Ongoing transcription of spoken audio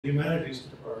Humanities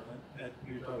Department at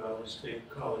Utah Valley State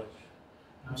College.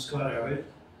 I'm Scott Abbott.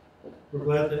 We're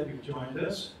glad that you've joined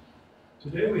us.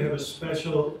 Today we have a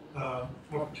special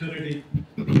opportunity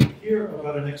to hear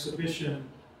about an exhibition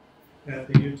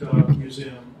at the Utah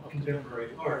Museum of Contemporary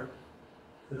Art.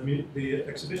 The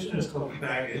exhibition is called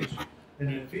Baggage,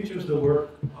 and it features the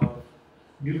work of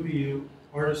UVU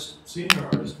senior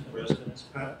artist in residence,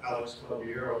 Alex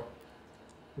Caldiero.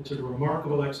 It's a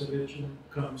remarkable exhibition.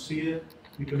 Come see it.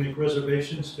 You can make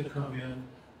reservations to come in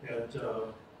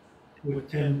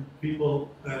with 10 people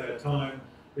at a time.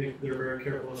 They're very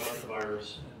careful about the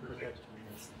virus and protect the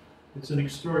community. It's an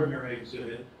extraordinary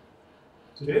exhibit.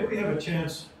 Today we have a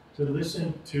chance to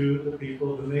listen to the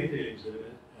people who made the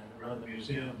exhibit and run the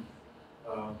museum.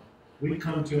 We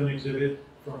come to an exhibit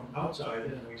from outside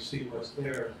and we see what's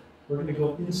there. We're going to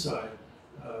go inside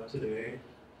today.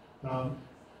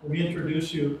 Let me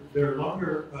introduce you. There are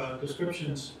longer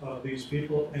descriptions of these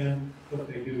people and what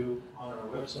they do on our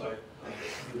website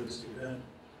under this event.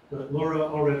 But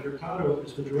Allred Hurtado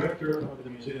is the director of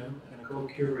the museum and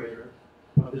co-curator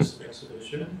of this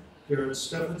exhibition. Jared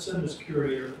Stefensen is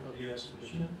curator of the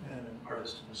exhibition and an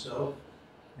artist himself.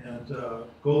 And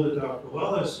Golda Dopp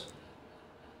Ovalles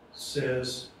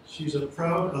says she's a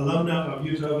proud alumna of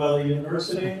Utah Valley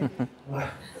University.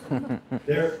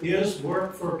 There is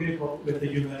work for people with the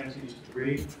humanities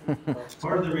degree.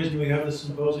 Part of the reason we have this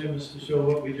symposium is to show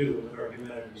what we do with our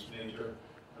humanities major.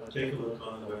 Take a look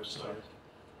on the website.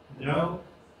 Now,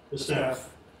 the staff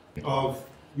of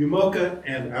UMOCA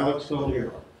and Alex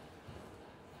Caldiero.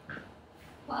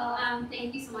 Well,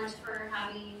 thank you so much for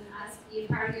having us be a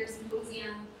part of your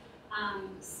symposium,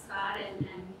 Scott and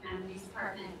Humanities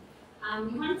Department.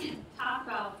 We wanted to talk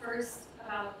about first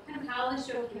about kind of how the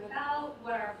show came about,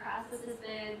 what our process has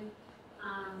been,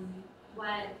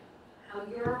 how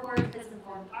your work has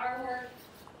informed our work,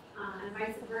 and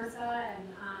vice versa. And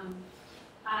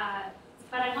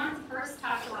but I wanted to first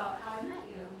talk about how I met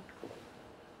you.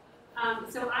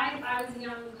 So I was a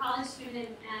young college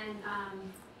student, and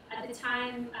at the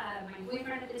time, my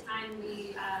boyfriend at the time,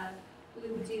 we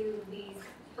would do these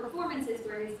performances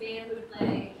where his band would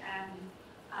play, and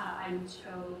I would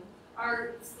show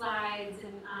art slides,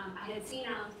 and I had seen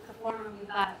Alex perform, and we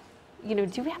thought, you know,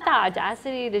 do we have the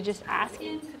audacity to just ask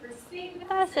him to participate with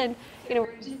us? And you know,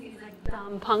 we're just these like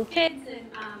dumb punk kids,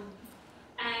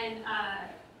 and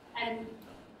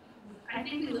I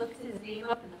think we looked his name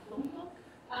up in the phone book.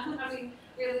 I mean,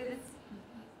 really, this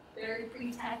very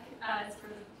pre-tech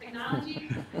sort of technology.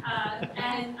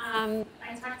 And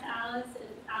I talked to Alex,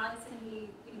 and he,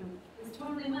 you know, was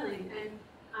totally willing, and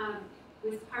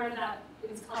was part of that.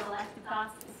 It was called Elected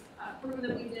Thoughts, this program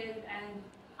that we did,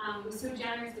 and was so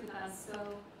generous with us.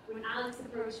 So when Alex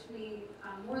approached me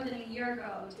more than a year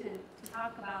ago to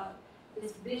talk about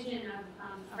this vision of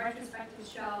a retrospective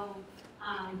show,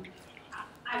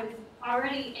 I was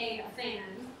already a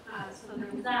fan, so there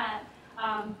was that,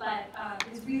 but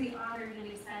was really honored and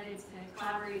excited to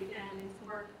collaborate again and to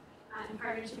work in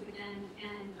partnership again.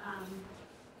 And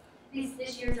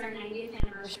this year's our 90th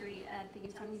anniversary at the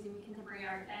Utah Museum of Contemporary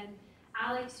Art, and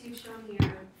Alex, you've shown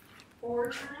here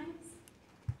 4 times.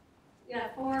 Yeah,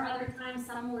 4 other times.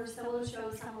 Some were solo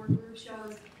shows, some were group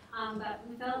shows, but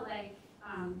we felt like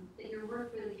that your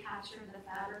work really captured the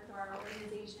fabric of our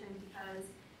organization because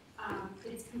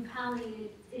it's compelling,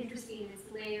 it's interesting, it's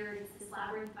layered, it's this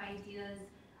labyrinth of ideas,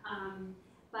 and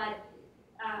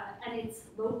it's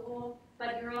local,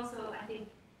 but you're also, I think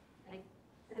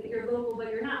you're local,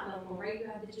 but you're not local, right? You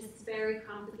have just very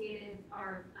complicated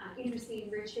or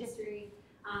interesting, rich history,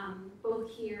 both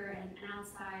here and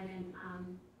outside, and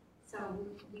so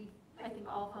we, I think,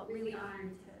 all felt really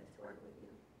honored to work with you.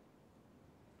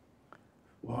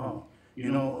 Wow.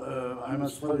 You know, I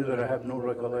must tell you that I have no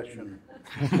recollection.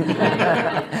 I'm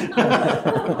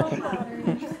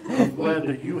glad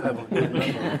that you have a good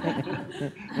memory.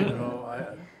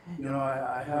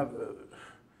 I have,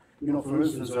 for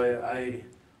instance,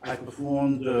 I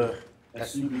performed at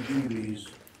CBGB's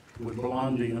with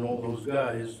Blondie and all those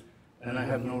guys, and I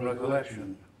have no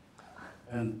recollection.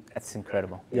 And that's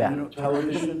incredible. Yeah. You know,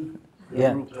 television,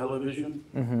 group television.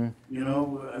 Mm-hmm. You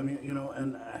know, I mean, you know,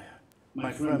 and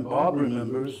my friend Bob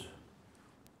remembers.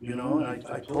 You know, and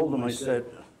I told him, I said,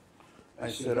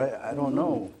 I don't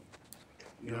know.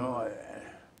 You know,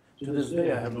 to this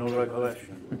day I have no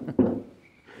recollection. You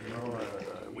know,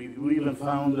 we even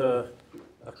found a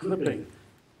clipping.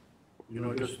 You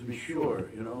know, just to be sure.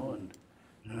 You know,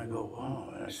 and I go, wow,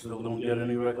 and I still don't get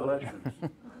any recollections.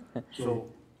 So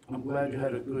I'm glad you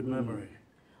had a good memory.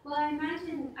 Well, I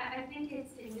imagine, I think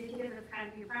it's indicative of kind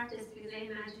of your practice, because I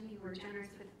imagine you were generous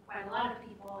with quite a lot of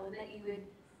people, and that you would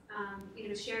you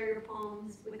know, share your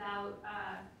poems without,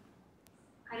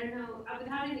 I don't know,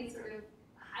 without any sort of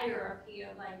hierarchy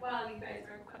of like, well, you guys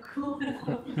are quite cool enough.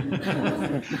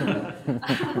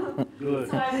 Good.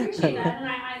 So I appreciate that,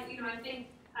 and you know, I think,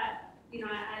 you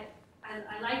know, I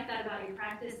like that about your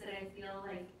practice, that I feel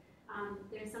like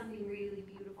there's something really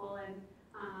beautiful and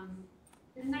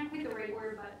isn't that quite the right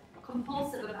word, but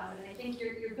compulsive about it. I think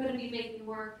you're going to be making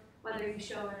work whether you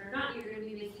show it or not. You're going to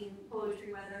be making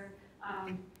poetry whether,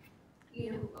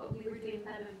 you know, we were doing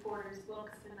kind of Porter's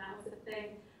books, and that was a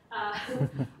thing.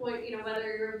 You know,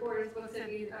 whether your reporter's books or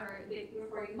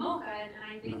UMOCA, and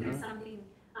I think there's something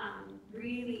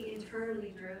really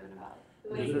internally driven about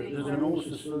the way you make There's work. an old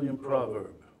Sicilian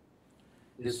proverb.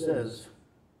 It says,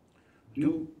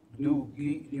 you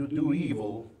do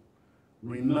evil,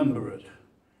 remember it,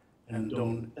 and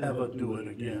don't ever do it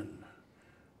again.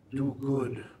 Do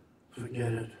good,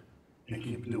 forget it, and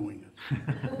keep doing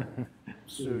it.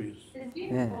 Serious. It's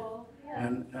beautiful. Yeah.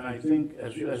 And I think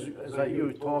as I hear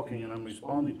you talking and I'm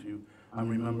responding to you, I'm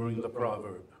remembering the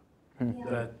proverb.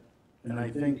 Yeah. And I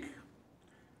think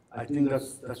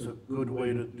that's a good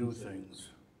way to do things,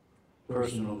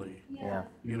 personally. Yeah.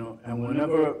 You know, and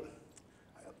whenever,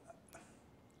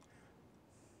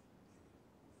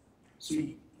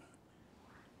 see,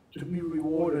 to be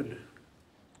rewarded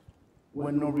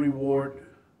when no reward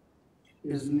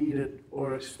is needed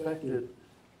or expected,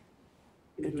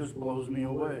 it just blows me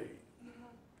away.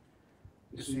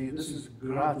 You see, this is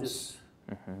gratis.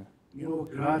 You know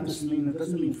what gratis means? It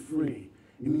doesn't mean free.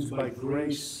 It means by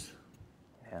grace.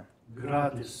 Yeah.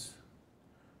 Gratis.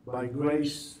 By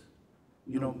grace,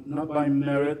 you know, not by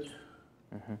merit,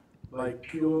 by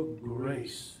pure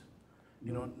grace.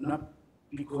 You know, not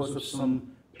because of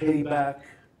some payback,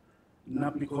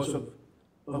 not because of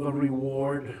a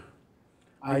reward.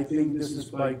 I think this is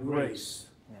by grace,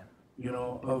 you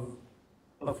know,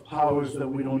 of powers that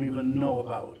we don't even know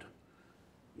about.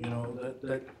 You know,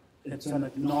 that it's an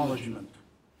acknowledgement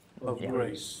of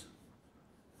grace,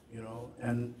 you know,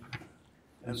 and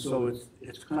so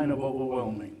it's kind of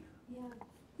overwhelming,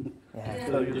 to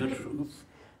tell you the truth.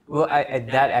 Well,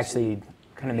 that actually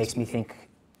kind of makes me think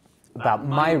about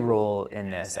my role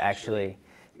in this, actually,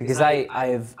 because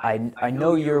I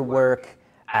know your work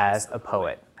as a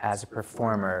poet, as a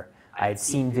performer. I had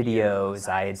seen videos,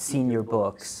 I had seen your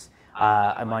books.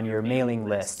 I'm on your mailing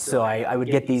list, so I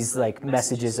would get these like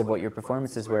messages of what your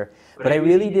performances were, but I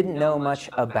really didn't know much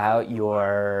about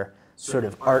your sort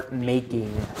of art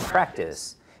making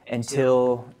practice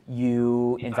until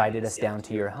you invited us down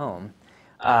to your home.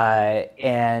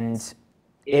 And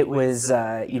it was,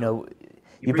 you know,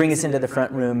 you bring us into the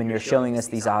front room and you're showing us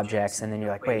these objects, and then you're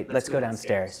like, wait, let's go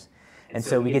downstairs. And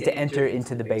so we get to enter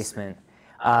into the basement.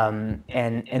 And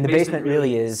the basement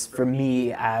really is, for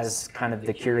me as kind of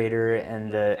the curator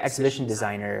and the exhibition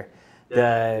designer,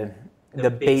 the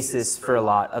basis for a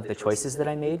lot of the choices that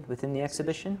I made within the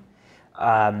exhibition.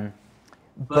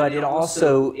 But it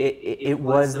also, it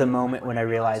was the moment when I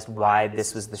realized why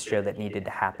this was the show that needed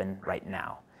to happen right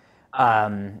now.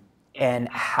 And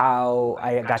how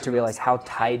I got to realize how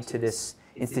tied to this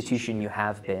institution you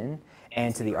have been,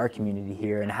 and to the art community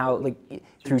here, and how, like,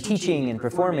 through teaching and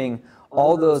performing,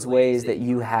 all those ways that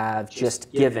you have just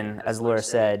given, as Laura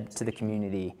said, to the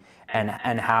community,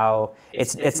 and how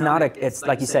it's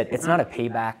like you said, it's not a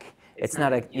payback, it's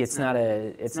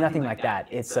nothing like that.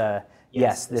 It's a,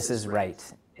 yes, this is right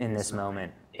in this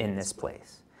moment, in this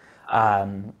place.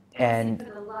 And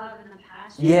for the love and the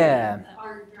passion, and the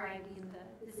art driving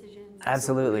the decisions.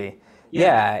 Absolutely,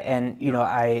 yeah. And you know,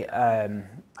 I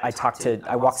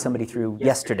walked somebody through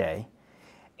yesterday,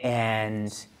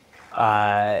 and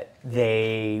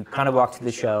they kind of walked through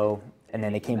the show, and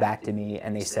then they came back to me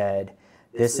and they said,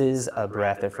 this is a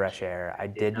breath of fresh air. I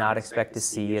did not expect to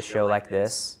see a show like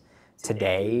this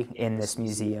today in this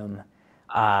museum.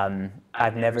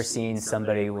 I've never seen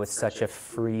somebody with such a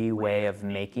free way of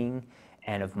making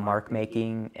and of mark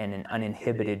making and an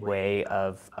uninhibited way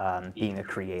of being a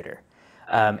creator.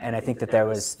 And I think that there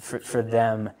was, for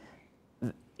them,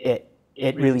 it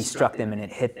really struck them and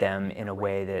it hit them in a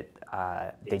way that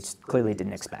they just clearly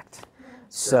didn't expect.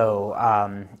 So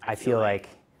I feel like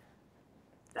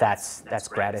that's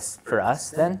gratis for us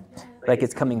then. Like,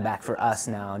 it's coming back for us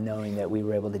now, knowing that we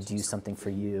were able to do something for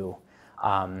you,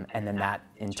 and then that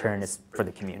in turn is for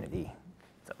the community.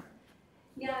 So.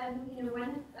 Yeah, and you know,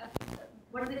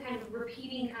 one of the kind of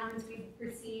repeating comments we've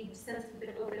received since we've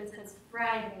been open since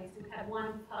Fridays, we've had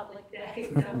one public day,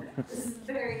 so this is a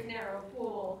very narrow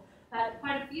pool. But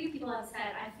quite a few people have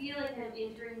said, I feel like I'm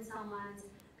entering someone's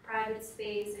private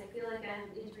space, I feel like I'm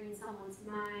entering someone's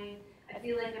mind, I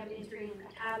feel like I'm entering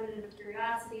a cabinet of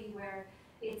curiosity where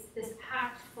it's this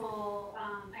packed full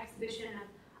exhibition of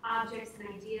objects and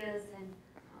ideas and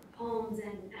poems,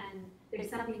 and there's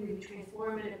something really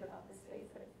transformative about this space,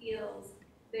 but it feels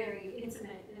very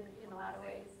intimate in a lot of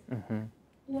ways. Mm-hmm.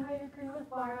 Yeah, I agree with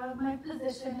Laura. My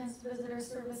position is visitor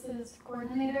services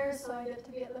coordinator, so I get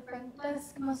to be at the front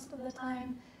desk most of the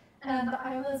time. And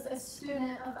I was a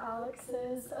student of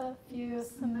Alex's a few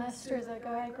semesters ago.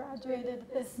 I graduated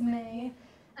this May,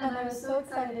 and I was so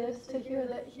excited to hear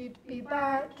that he'd be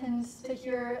back and to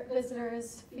hear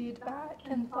visitors' feedback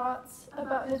and thoughts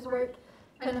about his work.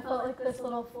 Kind of felt like this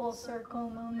little full circle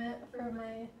moment for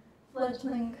my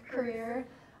fledgling career.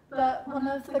 But one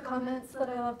of the comments that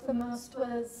I loved the most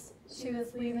was she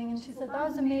was leaving and she said, "That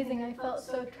was amazing, I felt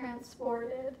so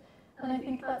transported." And I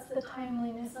think that's the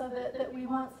timeliness of it, that we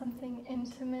want something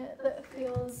intimate that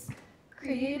feels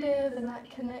creative, and that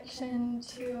connection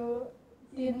to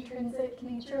the intrinsic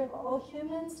nature of all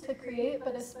humans to create,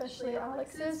 but especially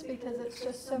Alex's, because it's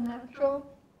just so natural,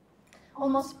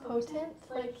 almost potent,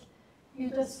 like you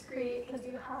just create because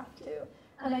you have to.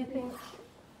 And I think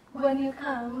when you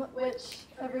come, which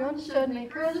everyone should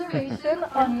make a reservation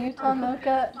on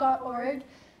utahmoca.org,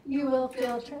 you will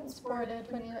feel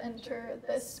transported when you enter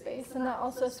this space. And that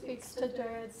also speaks to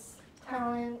Jared's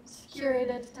talent,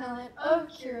 curated talent of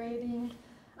curating,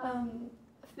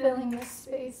 filling this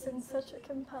space in such a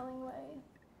compelling way.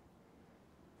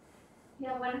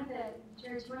 Yeah, Jared, do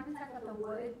you want to talk about the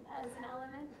wood as an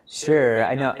element? Sure.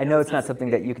 I know it's not something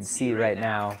that you can see right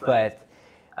now, but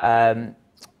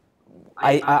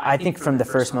I think from the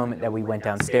first moment that we went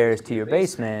downstairs to your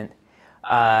basement,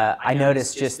 I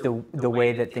noticed just the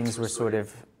way that things were sort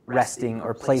of resting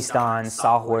or placed on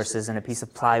sawhorses and a piece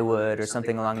of plywood or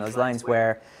something along those lines,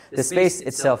 where the space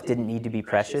itself didn't need to be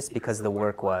precious because the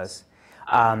work was.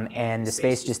 And the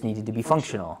space just needed to be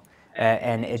functional.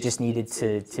 And it just needed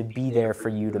to be there for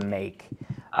you to make.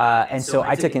 And so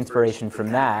I took inspiration from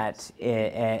that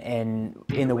in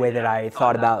the way that I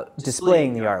thought about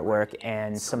displaying the artwork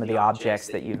and some of the objects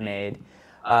that you've made.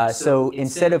 So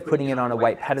instead of putting it on a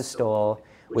white pedestal,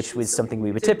 which was something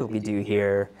we would typically do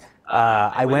here,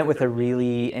 I went with a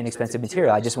really inexpensive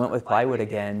material. I just went with plywood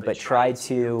again, but tried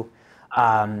to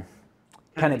kind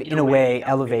of, in a way,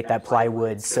 elevate that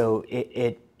plywood so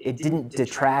it didn't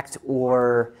detract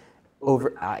or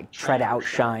try to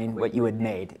outshine what you had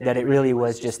made, that it really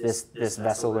was just this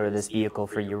vessel or this vehicle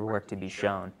for your work to be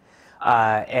shown.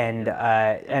 And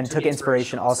took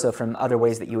inspiration also from other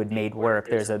ways that you had made work.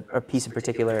 There's a piece in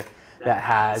particular that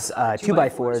has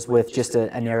 2x4s with just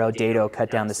a narrow dado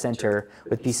cut down the center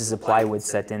with pieces of plywood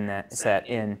set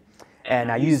in.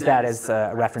 And I used that as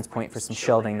a reference point for some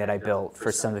shelving that I built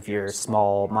for some of your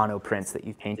small monoprints that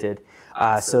you've painted.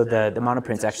 So the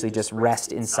monoprints actually just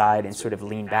rest inside and sort of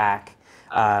lean back,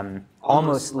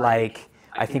 almost like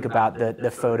I think about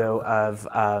the photo of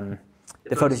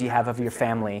the photos you have of your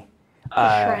family,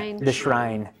 the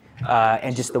shrine,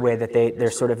 and just the way that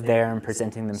they're sort of there and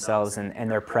presenting themselves,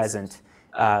 and they're present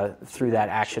through that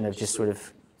action of just sort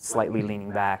of slightly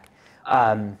leaning back.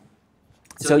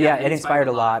 So yeah, it inspired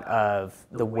a lot of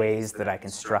the ways that I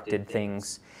constructed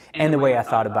things and the way I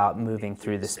thought about moving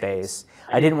through the space.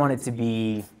 I didn't want it to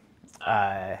be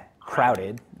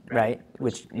crowded, right?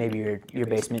 Which maybe your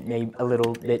basement may a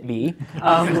little bit be,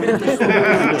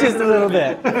 just a little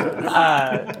bit,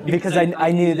 because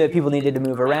I knew that people needed to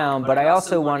move around, but I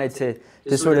also wanted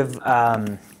to sort of,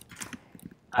 and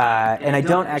I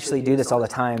don't actually do this all the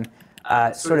time,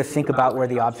 sort of think about where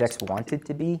the objects wanted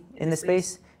to be in the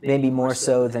space, maybe more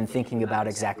so than thinking about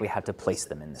exactly how to place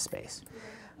them in the space.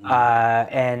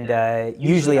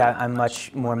 Usually I'm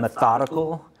much more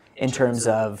methodical in terms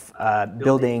of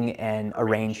building and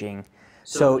arranging.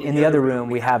 So in the other room,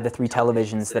 we have the 3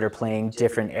 televisions that are playing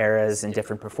different eras and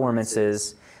different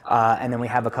performances. And then we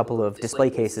have a couple of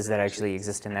display cases that actually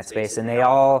exist in that space. And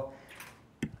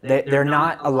they're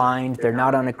not aligned, they're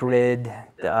not on a grid.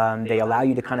 They allow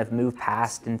you to kind of move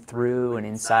past and through and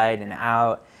inside and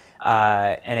out.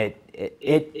 And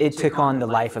it took on the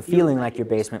life of feeling like your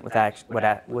basement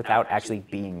without actually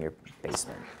being your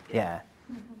basement. Yeah.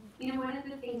 You know, one of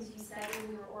the things you said when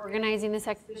we were organizing this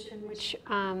exhibition, which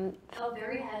felt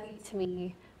very heavy to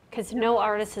me, because no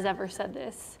artist has ever said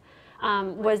this,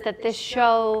 was that this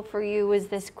show for you was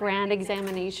this grand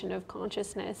examination of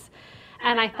consciousness.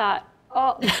 And I thought,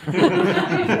 oh. That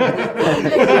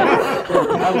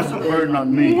was a burden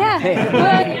on me. Yeah,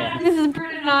 well, yeah, this is a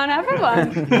burden on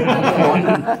everyone.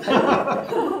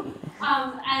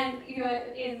 And you know,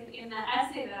 in that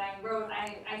essay that I wrote,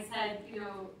 I said, you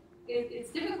know, it's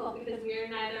difficult because we are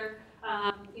neither,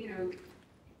 you know,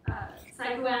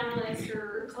 psychoanalysts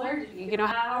or clergy. You know,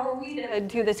 how are we to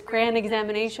do this grand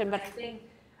examination? But I think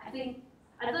think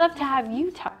I'd love to have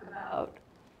you talk about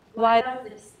why that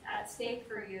was at stake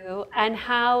for you and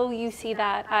how you see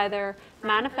that either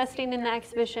manifesting in the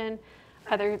exhibition,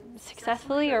 either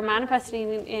successfully or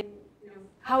manifesting in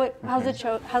how it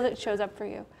shows up for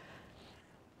you.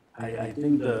 I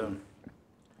think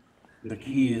the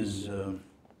key is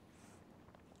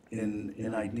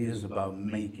in ideas about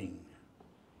making.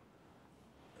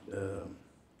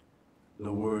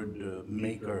 The word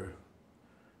maker,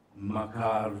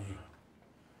 makar,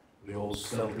 the old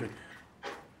Celtic,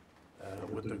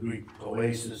 with the Greek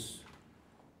poesis,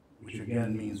 which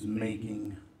again means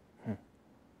making.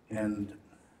 And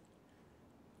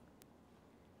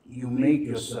you make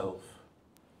yourself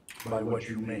by what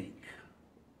you make.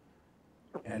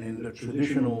 And in the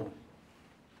traditional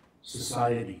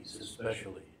societies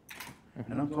especially,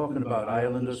 and I'm talking about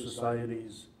Islander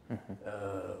societies,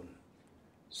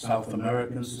 South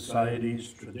American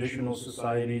societies, traditional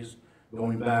societies,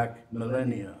 going back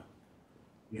millennia,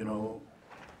 you know,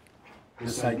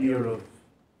 this idea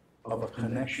of a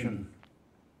connection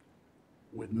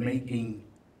with making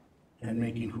and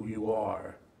making who you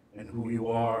are, and who you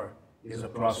are is a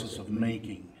process of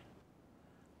making.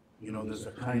 You know, there's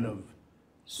a kind of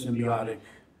symbiotic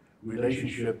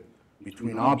relationship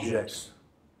between objects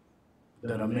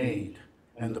that are made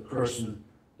and the person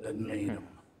that made them.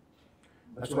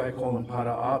 That's why I call them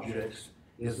para objects,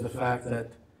 is the fact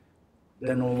that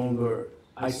they're no longer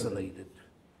isolated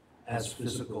as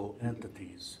physical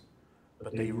entities,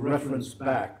 but they reference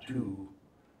back to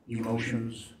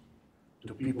emotions,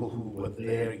 to people who were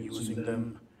there using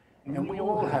them. And we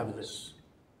all have this.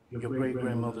 Your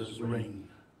great-grandmother's ring.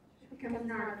 It becomes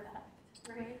an artifact,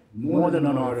 right? More than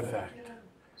an artifact.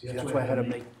 See, that's why I had to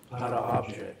make para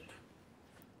object.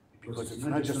 Because it's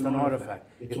not just an artifact.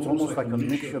 It's almost like a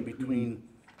mixture between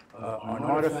an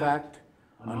artifact,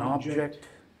 an object,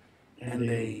 and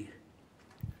a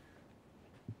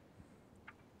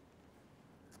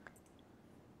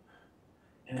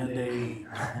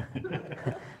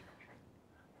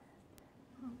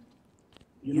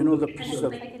you know, the piece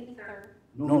of,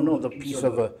 the piece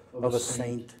of a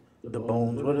saint, the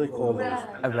bones, what do they call those?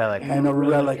 A relic. And a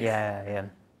relic. Yeah, yeah.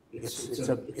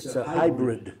 It's a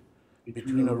hybrid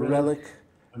between a relic,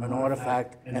 an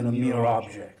artifact, and a mere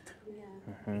object.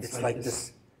 It's like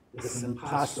this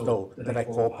impasto that I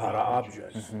call para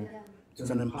objects. It's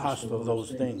an impasto of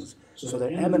those things. So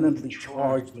they're eminently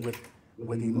charged with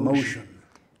emotion,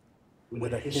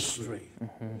 with a history.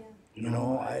 You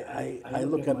know, I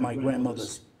look at my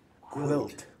grandmother's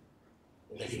quilt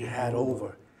that she had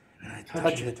over, and I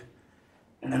touch it,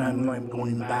 and I'm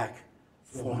going back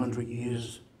 400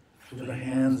 years to the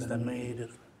hands that made it,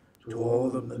 to all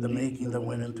the making that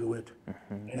went into it.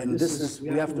 And we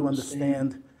have to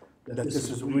understand that this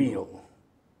is real.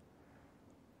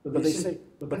 But they say,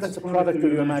 but that's a product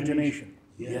of your imagination.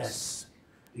 Yes,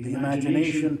 the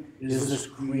imagination is this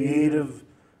creative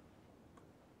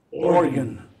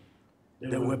organ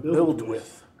that we're built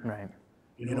with. Right.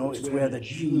 You know, it's where the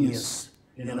genius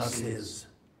in us is.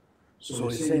 So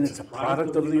he's saying it's a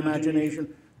product of the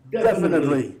imagination?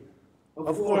 Definitely,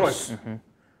 of course.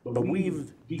 But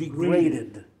we've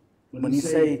degraded when you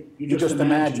say you just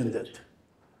imagined it.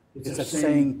 It's a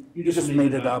saying you just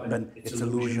made it up and it's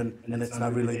illusion and it's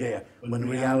not really there. When in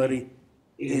reality,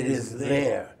 it is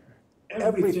there.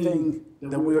 Everything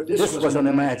that this was an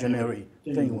imaginary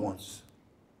thing once.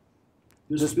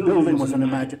 This building was an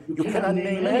imaginary. You cannot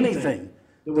name anything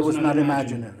that was not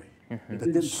imaginary. That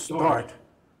didn't start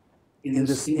in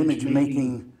this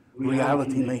image-making,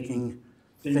 reality-making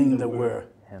thing that we're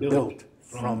built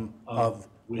from, of,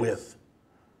 with.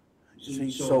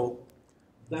 See, so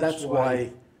that's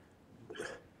why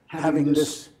having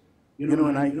this,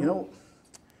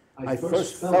 I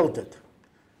first felt it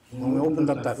when we opened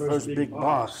up that first big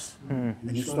box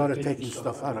and you started taking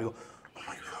stuff out. I go, oh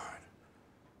my God.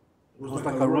 It was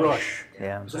like a rush.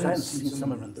 Yeah. Because I hadn't seen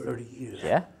some of them in 30 years.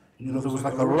 Yeah? You know, there was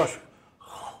like a rush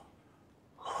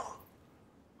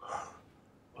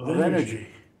of energy,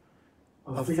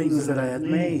 of things that I had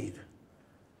made,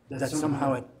 that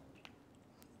somehow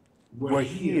were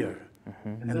here.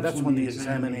 And that's when the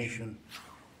examination,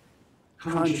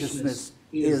 consciousness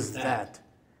is that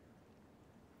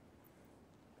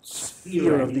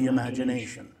sphere of the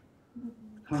imagination,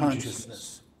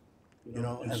 consciousness, you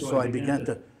know. And so I began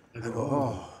to go,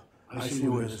 oh, I see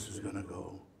where this is going to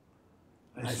go.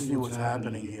 I see what's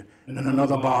happening here. And then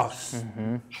another box.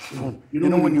 You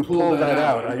know, when you pull that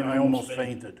out, I almost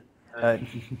fainted.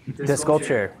 The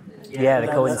sculpture. Yeah, the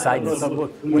coincidence.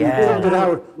 When you pulled it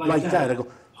out like that, I go,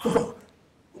 oh,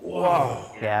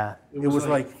 wow. Yeah. It was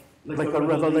like a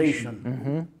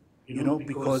revelation. You know,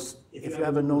 because if you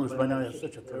haven't noticed by now, you have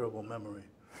such a terrible memory.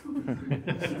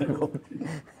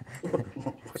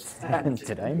 What's that?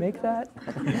 Did I make that?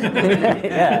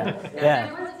 Yeah, yeah.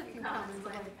 There was a few comments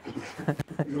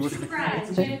like,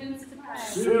 surprise, genuine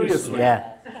surprise. Seriously.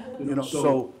 Yeah. You know,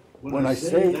 so when I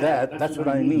say that, that's what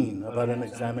I mean about an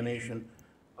examination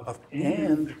of,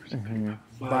 and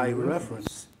by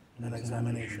reference, an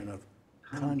examination of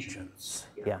conscience.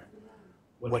 Yeah.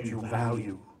 What you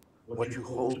value, what you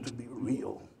hold to be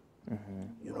real,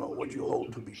 you know, what you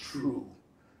hold to be true.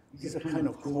 These are kind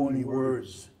of corny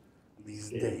words these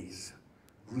days.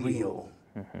 Real,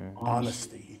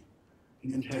 honesty,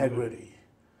 integrity,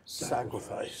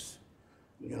 sacrifice,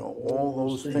 you know, all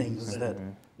those things that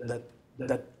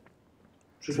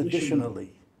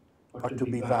traditionally are to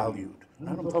be valued. And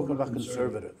I'm not talking about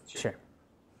conservative. Sure.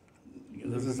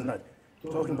 This is not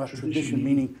talking about tradition,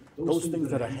 meaning those things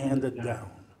that are handed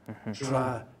down.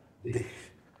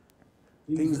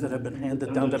 Things that have been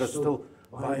handed down that are still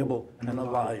viable and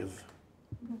alive.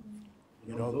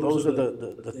 You know, those are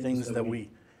the things that we,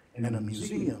 in a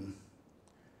museum,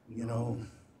 you know,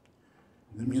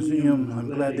 the museum,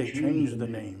 I'm glad they changed the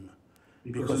name,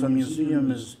 because a museum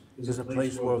is a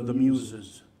place where the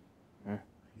muses,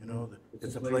 you know,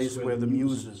 it's a place where the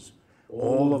muses,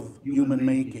 all of human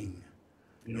making,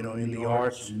 you know, in the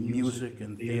arts, and music,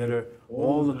 and theater,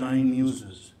 all the 9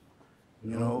 muses,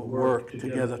 you know, work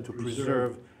together to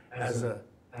preserve as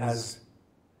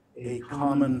a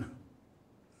common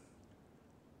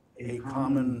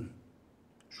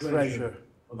treasure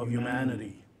of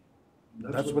humanity.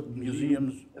 That's what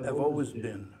museums have always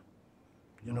been.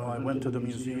 You know, I went to the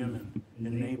museum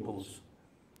in Naples.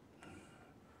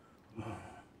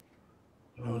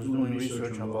 I was doing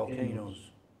research on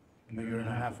volcanoes a year and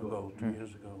a half ago, 2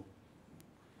 years ago.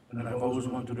 And I've always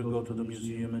wanted to go to the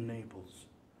museum in Naples.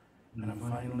 And I'm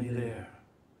finally there.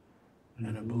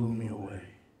 And it blew me away.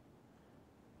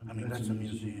 I mean, that's a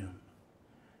museum.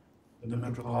 The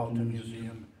Metropolitan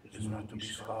Museum is not to be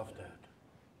scoffed at.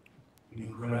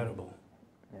 Incredible.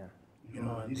 Yeah. You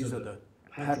know, and these are the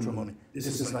patrimony. This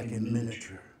is like in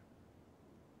miniature.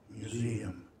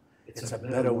 Museum. It's a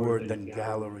better word than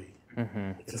gallery.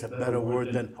 It's a better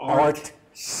word than art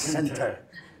center.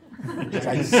 Which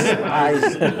I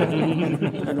despise.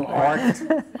 You know, art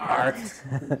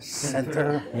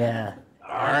center. Yeah.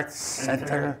 Art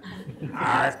center.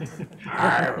 Art.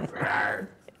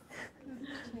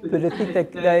 But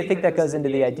I think that goes into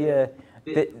the idea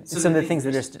that some of the things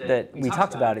that we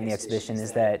talked about in the exhibition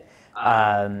is that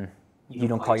you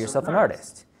don't call yourself an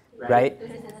artist, right?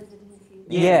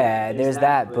 Yeah, there's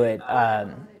that, but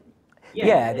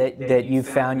yeah, that you've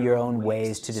found your own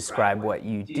ways to describe what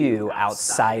you do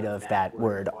outside of that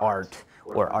word art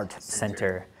or art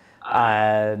center.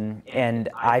 And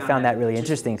I found that really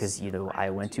interesting because, you know,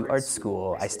 I went to art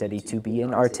school, I studied to be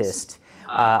an artist,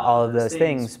 all of those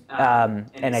things,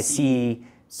 and I see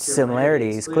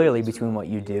similarities clearly between what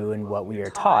you do and what we are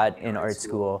taught in art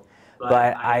school.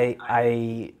 But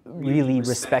I really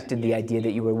respected the idea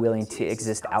that you were willing to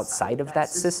exist outside of that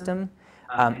system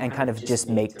and kind of just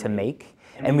make to make.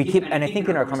 And I think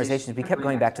in our conversations we kept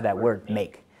going back to that word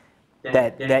make.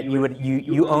 That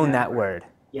you own that word.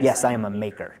 Yes, I am a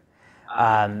maker.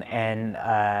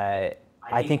 I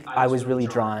think I was really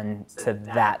drawn to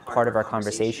that part of our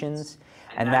conversations,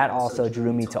 and that also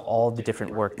drew me to all the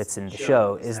different work that's in the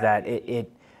show. Is that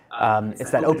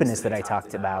it's that openness that I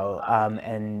talked about,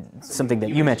 and something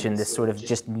that you mentioned, this sort of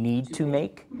just need to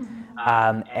make,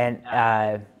 and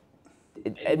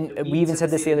we even said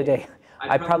this the other day.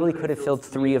 I probably could have filled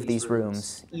 3 of these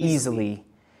rooms easily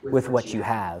with what you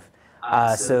have.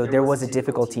 So there was a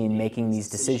difficulty in making these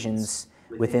decisions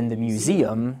within the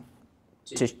museum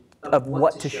of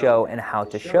what to show and how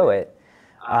to show it.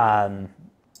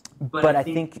 But I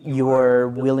think your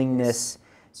willingness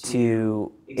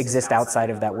to exist outside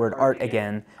of that word art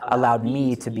again allowed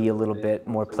me to be a little bit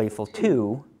more playful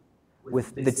too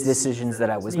with the decisions that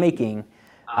I was making,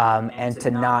 and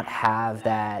to not have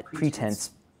that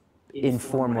pretense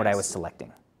inform what I was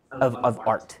selecting of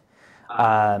art.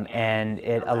 And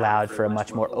it allowed for a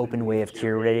much more open way of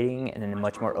curating and a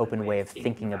much more open way of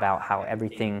thinking about how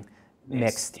everything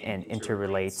mixed and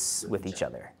interrelates with each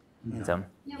other. So.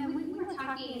 Yeah, we were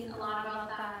talking a lot about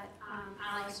that,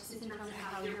 Alex, just in terms of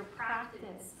how your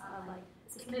practice of like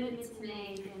the commitment to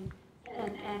make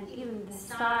and even the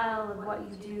style of what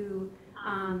you do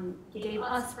gave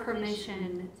us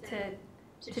permission to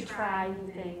try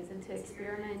new things and to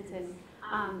experiment. And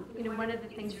you know, one of the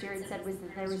things Jared said was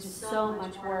that there was just so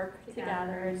much work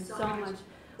together and so much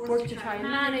work to try and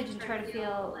manage and try to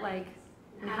feel like,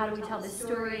 and how do we tell this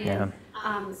story? Yeah.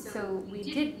 So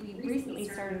we recently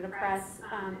started a press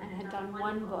and had done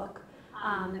one book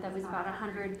that was about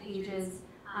 100 pages,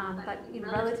 but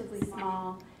relatively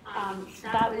small.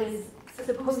 That was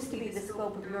supposed to be the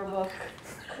scope of your book.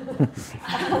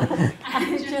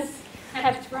 And it just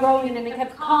kept growing, and it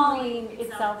kept calling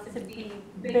itself to be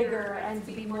bigger and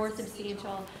to be more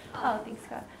substantial. Oh, thanks,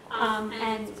 Scott.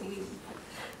 And so we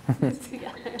put this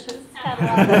together.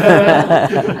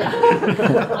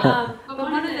 But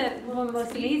one of the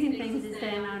most amazing things is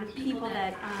the amount of people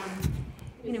that,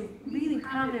 really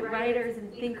prominent writers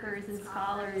and thinkers and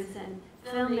scholars and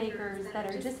filmmakers that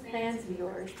are just fans of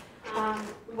yours.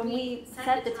 When we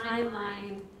set the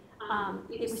timeline,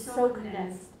 it was so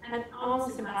condensed and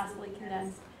almost impossibly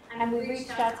condensed. And we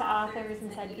reached out to authors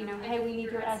and said, hey, we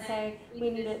need your essay, we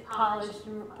need it polished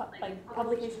and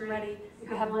publication ready.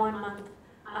 You have 1 month.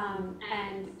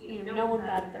 And no one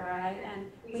batted their eye.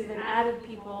 And we even added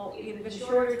people, even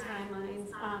shorter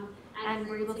timelines, and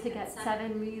we're able to get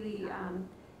 7 really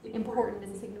important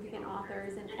and significant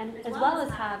authors, and as well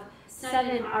as have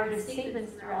 7 artist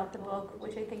statements throughout the book,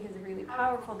 which I think is really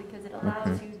powerful because it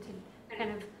allows you to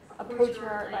kind of approach your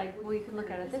art like, well, you can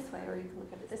look at it this way, or you can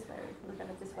look at it this way, or you can look at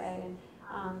it this way,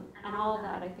 and all of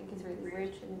that I think is really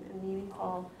rich and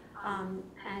meaningful.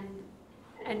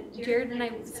 And Jared and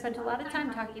I spent a lot of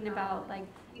time talking about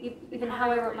even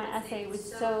how I wrote my essay was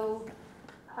so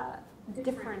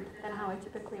different than how I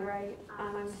typically write. I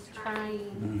was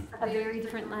trying a very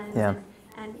different lens,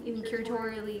 and even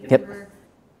curatorially, we were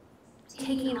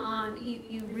taking on,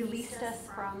 you released us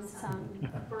from some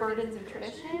burdens of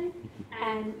tradition,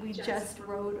 and we just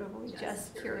wrote, or we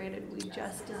just curated, we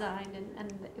just designed,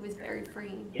 and it was very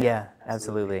freeing. Yeah,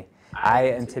 absolutely. I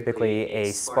am typically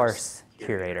a sparse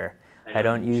curator. I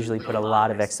don't usually put a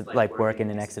lot of work in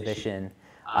an exhibition,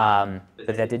 but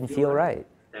that didn't feel right.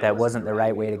 That wasn't the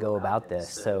right way to go about this.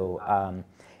 So I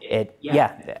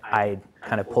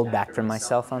kind of pulled back from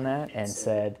myself on that and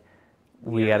said,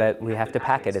 we have to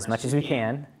pack it as much as we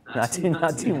can, not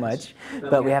too much,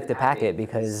 but we have to pack it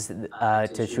because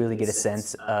to truly get a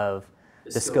sense of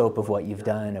the scope of what you've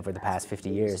done over the past 50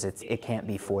 years, it can't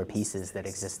be 4 pieces that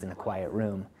exist in a quiet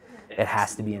room. It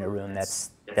has to be in a room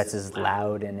that's as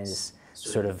loud and as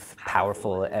sort of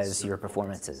powerful as your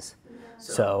performances.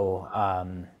 So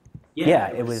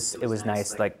it was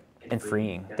nice, and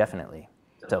freeing, definitely.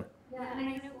 So. Yeah, and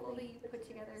I know Golda, you put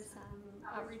together some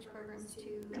outreach programs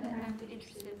too that I'm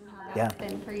interested in how that's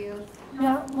been for you.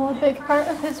 Yeah, well, a big part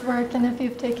of his work, and if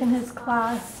you've taken his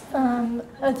class,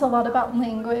 it's a lot about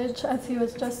language, as he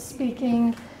was just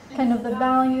speaking, kind of the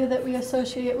value that we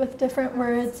associate with different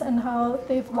words and how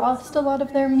they've lost a lot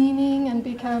of their meaning and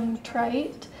become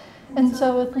trite. And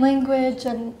so with language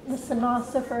and the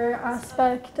sonosopher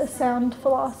aspect, a sound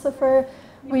philosopher,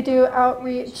 we do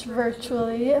outreach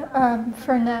virtually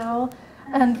for now,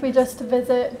 and we just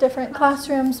visit different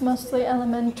classrooms, mostly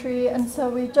elementary, and so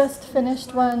we just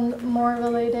finished one more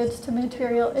related to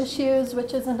material issues,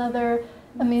 which is another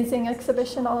amazing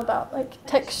exhibition all about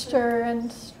texture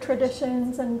and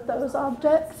traditions and those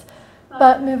objects.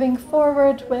 But moving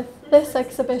forward with this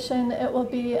exhibition, it will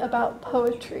be about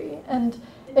poetry, and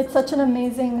it's such an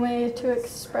amazing way to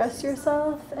express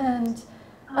yourself, and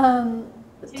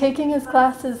taking his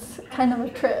class is kind of a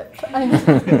trip.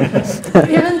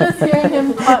 Even just hearing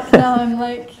him talk now, I'm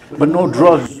like... But no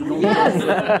drugs. Yes!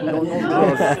 No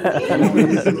drugs.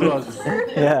 No drugs.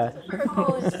 Yeah. For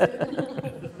college students.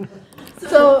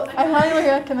 So I highly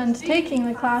recommend taking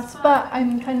the class, but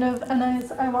I'm kind of, and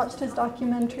as I watched his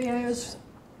documentary, I was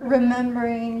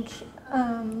remembering,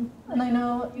 and I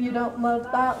know you don't love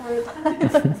that word,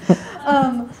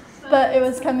 but it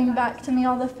was coming back to me,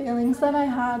 all the feelings that I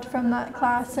had from that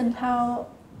class and how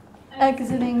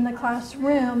exiting the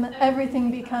classroom, everything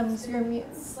becomes your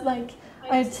muse.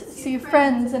 I'd see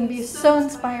friends and be so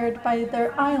inspired by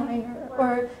their eyeliner,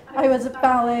 or I was a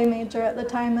ballet major at the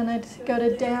time and I'd go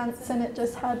to dance and it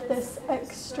just had this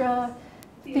extra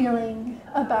feeling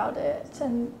about it,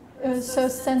 and it was so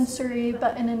sensory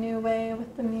but in a new way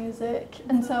with the music.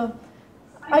 And so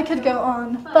I could go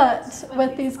on, but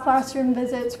with these classroom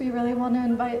visits we really want to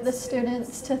invite the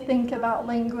students to think about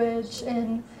language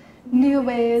in new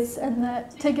ways, and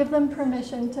that to give them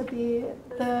permission to be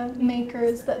the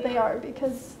makers that they are,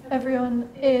 because everyone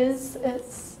is.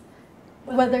 It's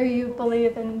whether you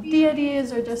believe in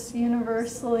deities or just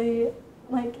universally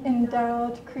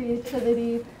endowed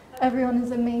creativity, everyone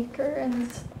is a maker,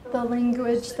 and the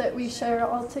language that we share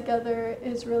all together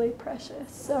is really precious.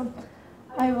 So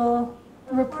I will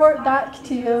report back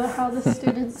to you how the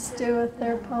students do with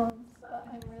their poems, but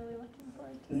I'm really looking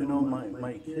forward to it.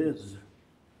 My kids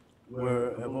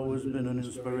have always been an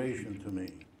inspiration to me.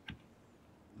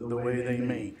 the way they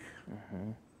make.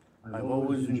 I've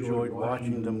always enjoyed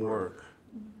watching them work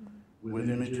with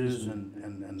images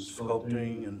and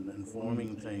sculpting and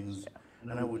forming things,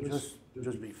 and I would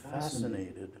just be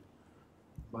fascinated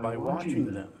by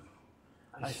watching them.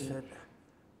 I said,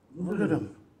 look at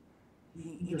him.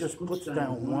 He just puts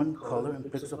down one color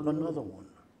and picks up another one.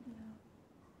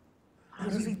 How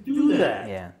does he do that?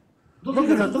 Yeah. Look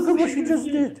at her, look at what she just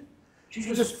did. She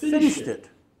just finished it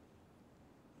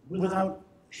without,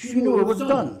 she knew it was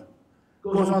done.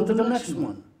 Goes on to the next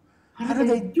one. How do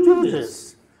they do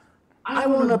this? I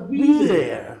want to be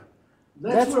there.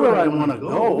 That's where I want to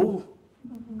go.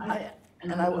 I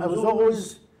was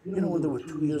always, you know, when they were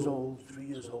 2 years old, 3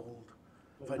 years old.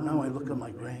 But now I look at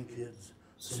my grandkids,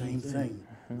 same thing.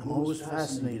 I'm always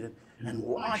fascinated, and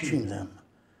watching them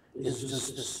is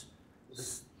just this,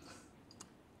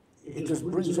 it just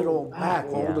brings it all back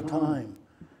all the time,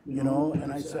 you know.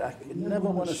 And I said, I could never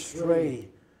want to stray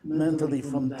mentally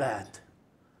from that,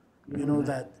 you know,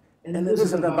 that. And it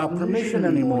isn't about permission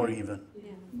anymore, even.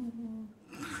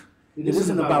 It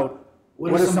isn't about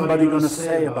what is somebody going to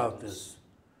say about this.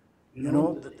 You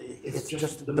know, it's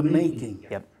just the making.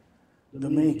 Yep. The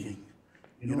making.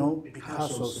 You know,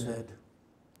 Picasso said,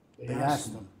 they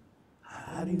asked him,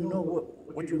 how do you know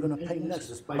what you're going to paint next?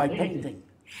 It's by painting.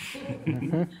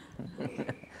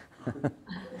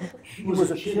 He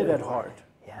was a kid at heart.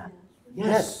 Yeah.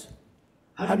 Yes.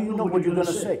 How do you know what you're going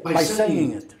to say? By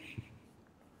saying it.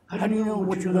 How do you know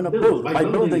what you're going to build? By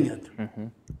building it.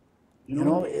 You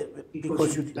know,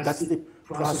 because that's the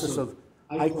process of,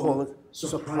 I call it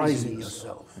surprising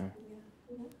yourself,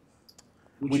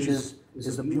 which is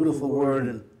a beautiful word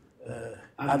in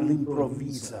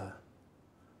all'improvvisa,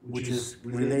 which is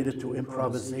related to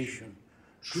improvisation.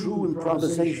 True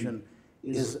improvisation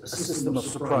is a system of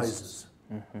surprises,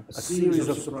 a series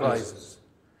of surprises.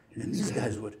 And these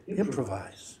guys would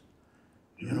improvise,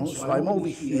 you know. So I'm over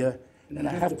here, and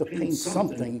I have to paint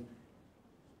something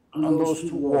on those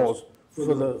two walls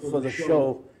for the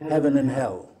show Heaven and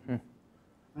Hell.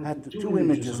 I had the two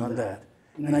images on that,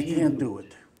 and I can't do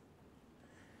it.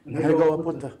 And I go up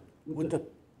with the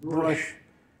brush,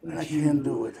 and I can't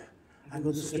do it. I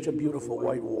go, this is such a beautiful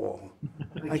white wall.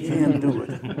 I can't do it.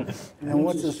 And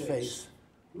what's his face?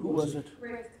 Who was it?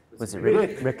 Rick. Was it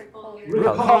Rick? Rick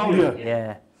Caldiero.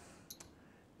 Yeah.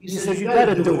 He says, you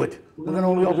gotta do it. We're gonna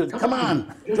only open it. Come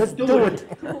on, just do it.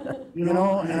 You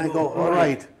know, and I go, all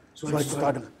right. So I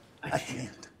started, I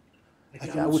can't.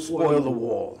 I would spoil the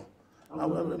wall. I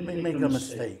would make a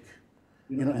mistake.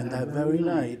 You know, and that very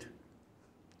night,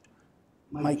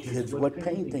 my kids were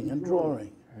painting and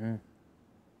drawing.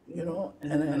 You know,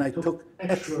 and I took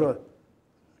extra.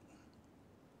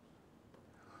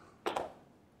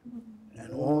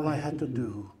 And all I had to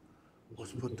do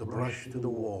was put the brush to the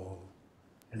wall,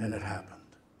 and it happened.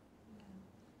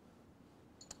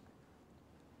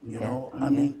 You know, I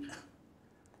mean,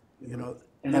 you know,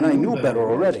 and I knew better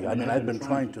already. I mean, I'd been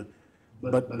trying to,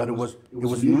 but it was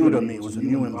new to me. It was a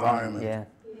new environment. Yeah.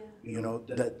 You know,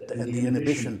 and the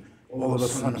inhibition all of a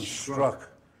sudden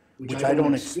struck, which I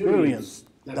don't experience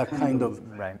that kind of.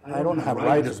 Right. I don't have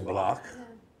writer's block.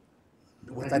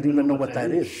 I don't even know what that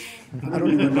is. I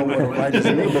don't even know what a writer's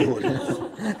neighborhood is.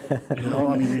 You know,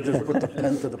 I mean, you just put the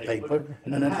pen to the paper,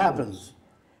 and then it happens.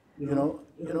 You know,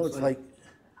 it's like.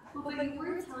 But when you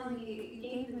were telling me, you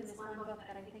gave me this one book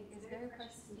that I think is very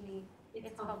precious to me.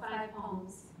 It's called 5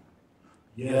 Poems.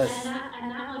 Yes.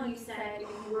 And that one you said you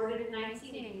wrote it in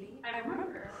 1980. I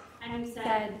remember. And you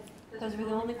said those were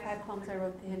the only 5 poems I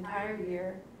wrote the entire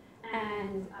year.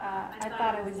 And I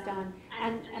thought I was done.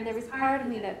 And there was part of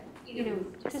me that, you know,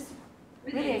 just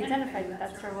really identified with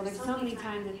that struggle. There's so many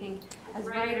times I think as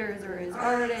writers or as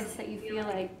artists that you feel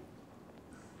like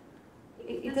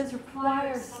it does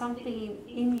require something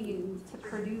in you to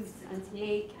produce and to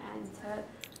make and to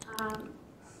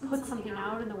put something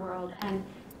out in the world. And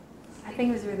I think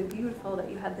it was really beautiful that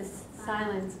you had this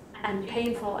silence and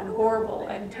painful and horrible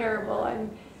and terrible and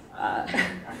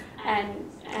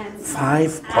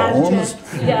 5 poems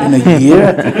yeah. in a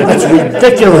year? That's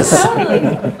ridiculous. Totally.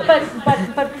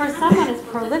 But for someone as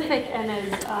prolific and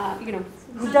as you know,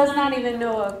 who does not even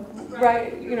know a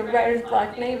writer's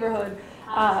block neighborhood,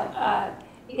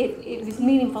 it was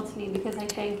meaningful to me because I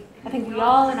think we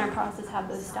all in our process have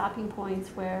those stopping points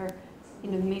where,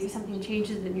 you know, maybe something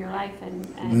changes in your life and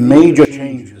Major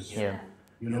changes. Yeah.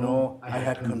 You know, I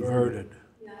had converted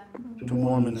to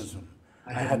Mormonism.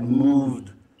 I had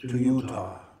moved to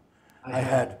Utah. I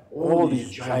had all these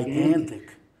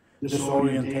gigantic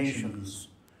disorientations,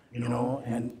 you know,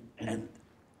 and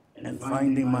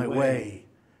finding my way,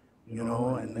 you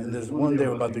know, and there's one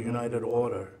there about the United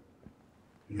Order,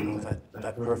 You know,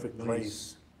 that perfect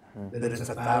place, that it's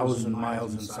 1,000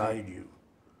 miles inside you.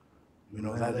 You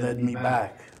know, that led me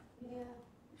back.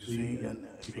 See, and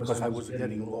because I was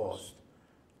getting lost.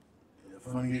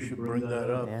 Funny you should bring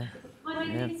that up. Yeah. Well, I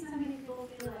think so many people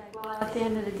feel like, well, at the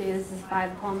end of the day, this is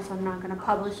 5 poems, so I'm not going to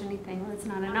publish anything, or it's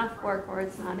not enough work, or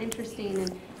it's not interesting,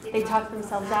 and they talk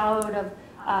themselves out of,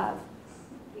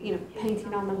 you know,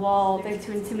 painting on the wall. They're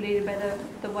too intimidated by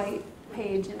the white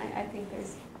page, and I think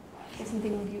there's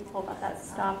something beautiful about that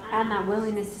stuff, and that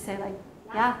willingness to say, like,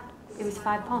 yeah, it was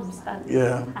 5 poems,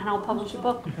 Yeah. and I'll publish a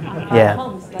book on 5 Yeah.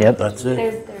 poems. Yep. That's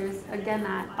it. There's, again,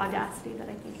 that audacity that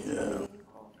I think is really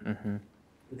meaningful. Mm-hmm.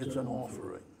 It's an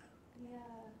offering. Yeah.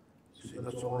 See,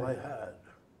 that's all I had.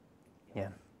 Yeah.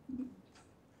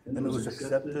 And it was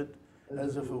accepted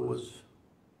as if it was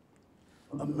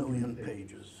 1,000,000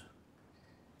 pages.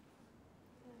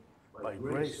 By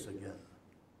grace again.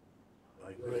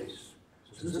 By grace.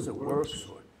 So is it works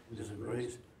or is it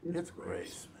grace? It's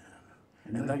grace,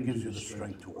 man. And that gives you the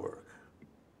strength to work.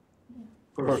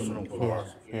 Personal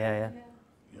philosophy. Yeah.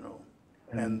 You know,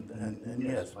 and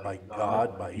yes, by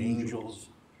God, by angels,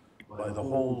 by the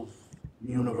whole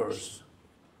universe,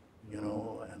 you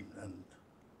know,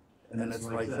 and it's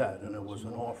like that, and it was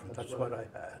an offering. That's what I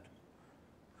had,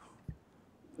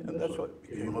 and that's what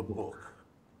became a book.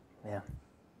 Yeah.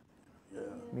 Yeah.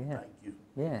 Yeah. Thank you.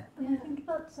 Yeah. And I think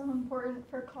that's so important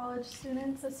for college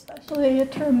students, especially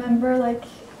to remember, like,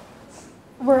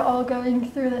 we're all going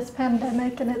through this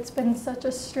pandemic and it's been such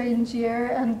a strange year,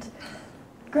 and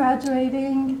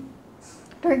graduating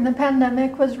during the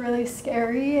pandemic was really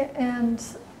scary, and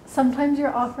sometimes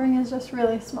your offering is just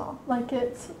really small, like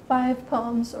it's 5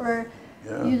 poems, or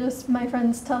Yeah. you just, my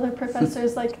friends tell their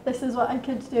professors, like, this is what I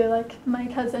could do. Like, my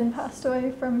cousin passed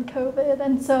away from COVID,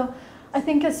 and so I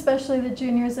think especially the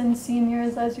juniors and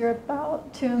seniors, as you're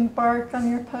about to embark on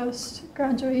your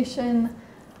post-graduation,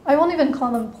 I won't even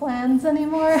call them plans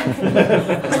anymore,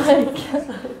 like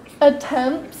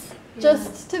attempts,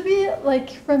 just to be,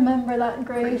 like, remember that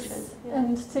grace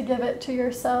and to give it to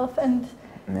yourself, and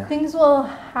things will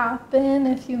happen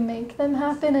if you make them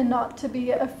happen, and not to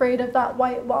be afraid of that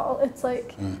white wall. It's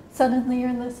like suddenly you're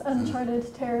in this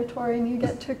uncharted territory and you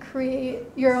get to create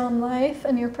your own life,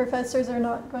 and your professors are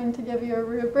not going to give you a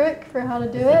rubric for how to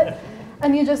do it,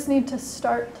 and you just need to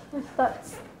start.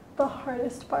 That's the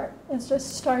hardest part, is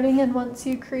just starting, and once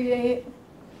you create,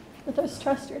 just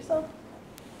trust yourself.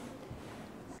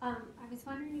 I was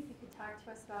wondering if you could talk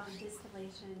to us about a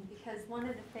distillation, because one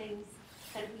of the things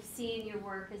that we see in your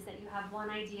work is that you have one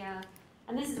idea,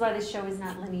 and this is why the show is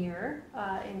not linear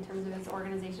in terms of its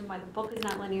organization, why the book is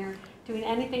not linear. Doing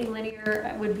anything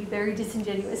linear would be very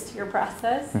disingenuous to your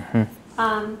process.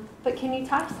 But can you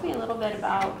talk to me a little bit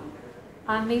about,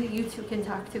 maybe you two can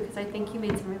talk too, because I think you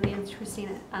made some really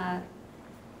interesting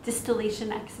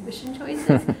distillation exhibition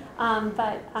choices.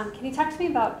 Can you talk to me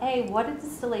about, A, what a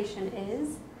distillation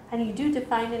is, and you do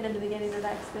define it in the beginning of the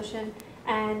exhibition,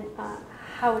 and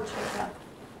how it shows up?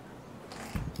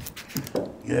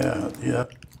 Yeah.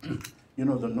 You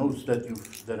know, the notes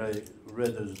that I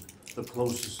read is the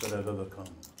closest that I've ever come.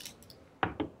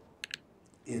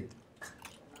 It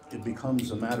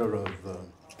becomes a matter of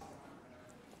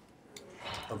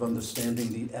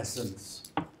understanding the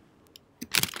essence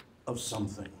of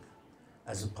something,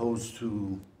 as opposed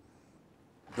to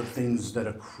the things that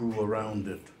accrue around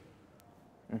it.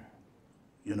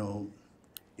 You know,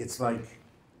 it's like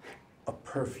a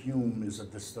perfume is a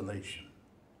distillation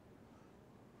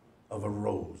of a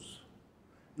rose.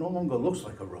 No longer looks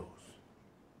like a rose.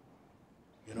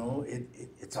 You know,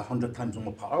 it's 100 times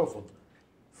more powerful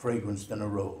fragrance than a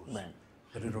rose. Right.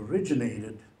 But it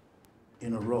originated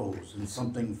in a rose, in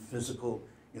something physical,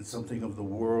 in something of the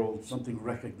world, something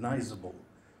recognizable,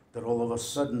 that all of a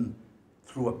sudden,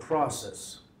 through a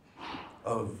process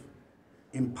of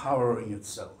empowering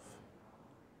itself,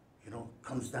 you know,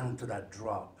 comes down to that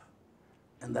drop,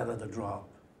 and that other drop,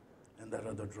 and that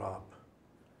other drop,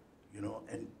 you know,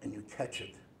 and you catch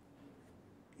it,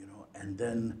 you know, and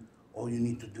then all you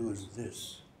need to do is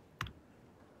this,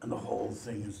 and the whole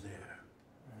thing is there.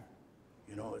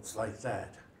 You know, it's like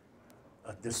that.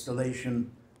 A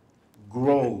distillation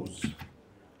grows,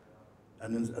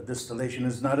 and a distillation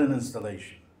is not an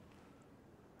installation,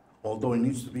 although it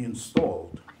needs to be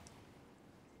installed.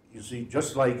 You see,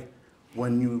 just like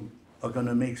when you are going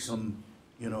to make some,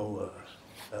 you know,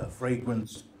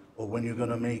 fragrance, or when you're going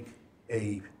to make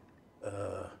a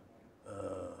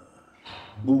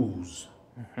booze,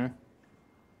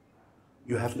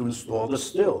 you have to install the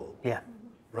still. Yeah.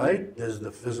 Right? There's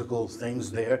the physical things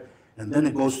there, and then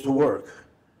it goes to work.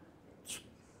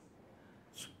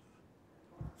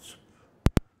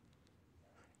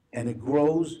 and it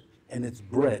grows and it's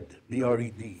bred,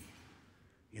 B-R-E-D.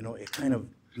 You know, it kind of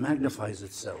magnifies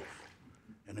itself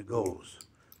and it goes.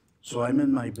 So I'm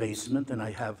in my basement and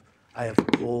I've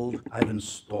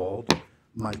installed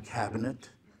my cabinet,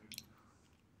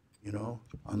 you know,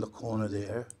 on the corner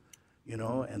there, you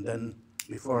know, and then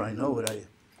before I know it,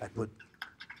 I put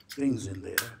things in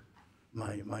there,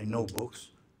 my notebooks,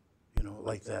 you know,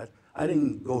 like that. I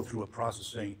didn't go through a process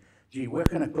saying, gee, where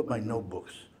can I put my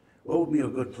notebooks? What would be a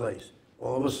good place?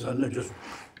 All of a sudden, I just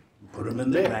put them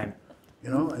in there, Right. you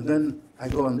know, and then I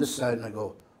go on this side and I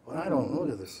go, well, I don't know,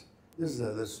 look at this. This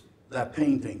is that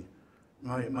painting.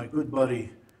 My good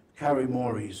buddy, Carrie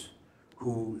Morris,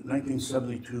 who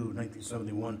 1972,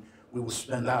 1971, we would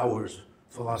spend hours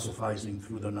philosophizing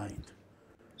through the night.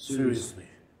 Seriously,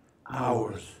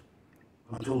 hours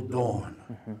until dawn,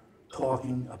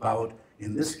 talking about,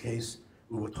 in this case,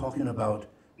 we were talking about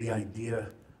the idea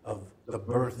of the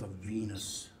birth of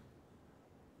Venus.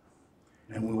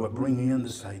 And we were bringing in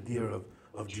this idea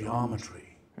of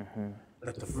geometry,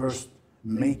 that the first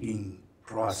making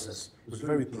process was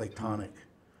very Platonic,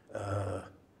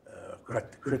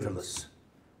 Critulus,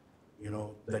 you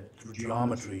know, that through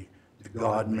geometry, that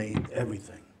God made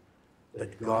everything,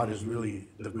 that God is really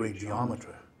the great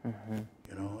geometer,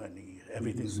 you know, and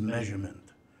everything's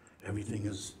measurement, everything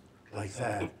is like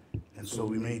that. And so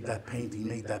we made that painting,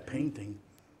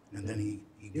 and then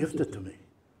he gifted it to me,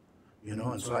 you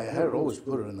know, and so I had always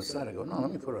put it on the side. I go, no,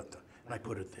 let me put it there, and I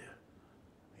put it there,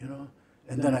 you know,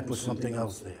 and then I put something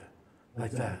else there,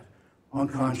 like that,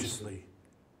 unconsciously,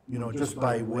 you know, just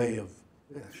by way of,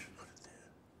 yeah, I should put it there.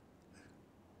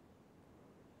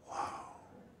 Wow.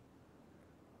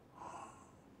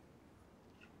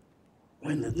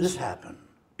 When did this happen?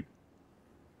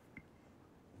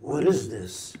 What is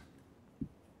this?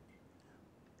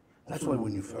 That's why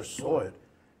when you first saw it,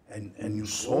 and you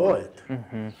saw it,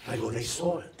 I go, they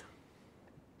saw it.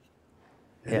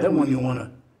 And then when you want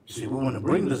to, you say, we want to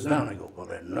bring this down, I go, well,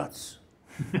 they're nuts.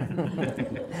 How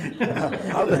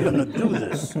are they going to do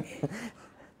this?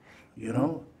 You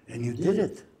know, and you did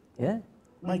it. Yeah.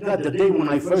 My God, the day when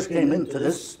I first came into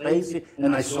this space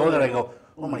and I saw that, I go,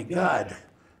 oh my God,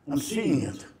 I'm seeing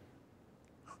it.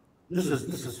 This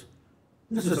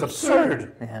is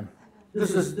absurd. Yeah.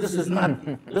 This is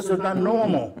not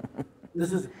normal.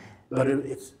 But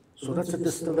it's, so that's a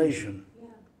distillation.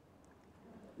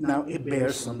 Now it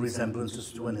bears some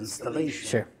resemblances to an installation.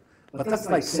 Sure. But that's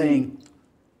like saying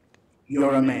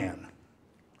you're a man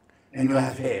and you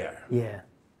have hair. Yeah.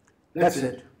 That's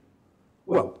it.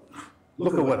 Well,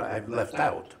 look at what I've left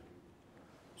out.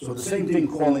 So the same thing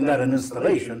calling that an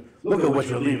installation, look at what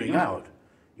you're leaving out.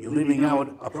 You're leaving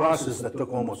out a process that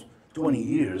took almost 20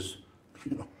 years,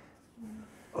 you know,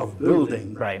 of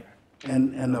building. Right.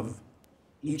 And of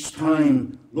each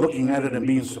time looking at it and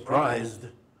being surprised,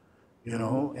 you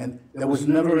know, and there was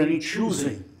never any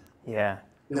choosing. Yeah.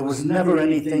 There was never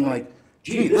anything like,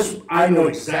 gee, this, I know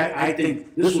I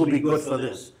think this will be good for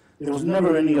this. There was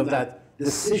never any of that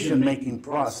decision-making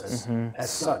process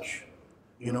as such.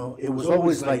 You know, it was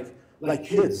always like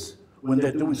kids when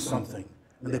they're doing something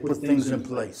and they put things in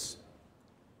place,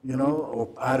 you know, or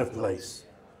out of place,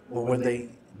 or when they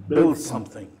build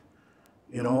something,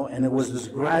 you know, and it was this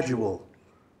gradual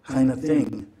kind of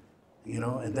thing, you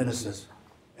know, and then it says,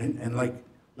 and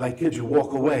like kids, you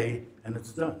walk away and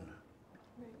it's done.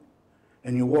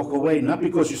 And you walk away not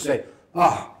because you say,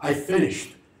 I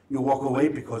finished. You walk away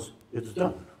because it's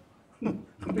done.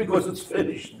 Not because it's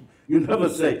finished. You never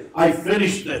say, I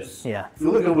finished this. Yeah. If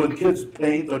you look at when kids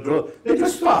paint or draw, they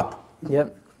just stop.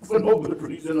 Yep. For no good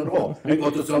reason at all. And go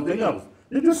to something else.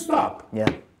 They just stop. Yeah.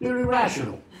 They're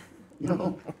irrational. You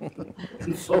know?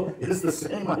 And so it's the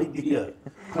same idea.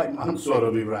 I'm sort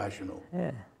of irrational.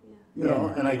 Yeah. You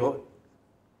know, and I go,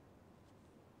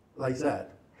 like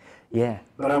that. Yeah.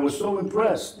 But I was so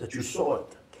impressed that you saw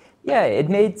it. Yeah, it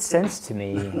made sense to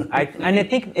me. And I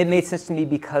think it made sense to me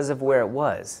because of where it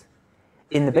was,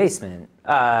 in the basement.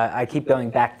 I keep going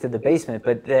back to the basement,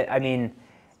 but I mean,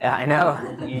 I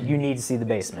know you need to see the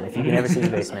basement if you can ever see the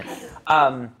basement.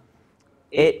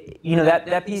 You know,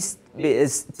 that piece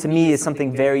is, to me, is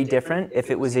something very different if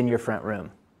it was in your front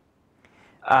room.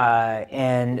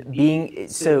 And being,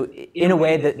 so in a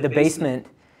way, the basement,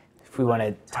 if we want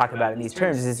to talk about it in these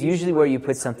terms, is usually where you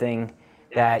put something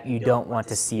that you don't want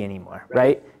to see anymore,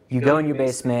 right? You go in your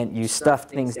basement, you stuff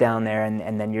things down there,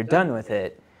 and then you're done with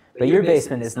it. But your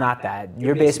basement is not that.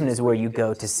 Your basement is where you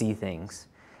go to see things.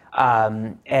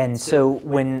 And so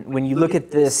when you look at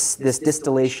this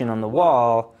distillation on the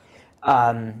wall,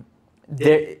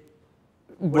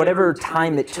 whatever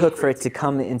time it took for it to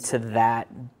come into that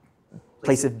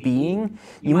place of being,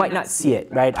 you might not see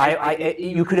it, right?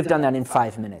 You could have done that in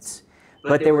 5 minutes,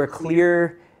 but there were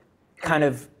clear kind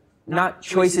of, not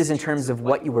choices in terms of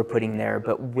what you were putting there,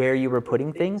 but where you were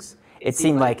putting things. It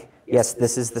seemed like, yes,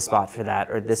 this is the spot for that,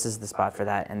 or this is the spot for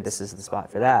that, and this is the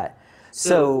spot for that.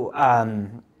 So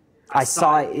I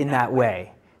saw it in that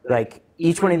way. Like,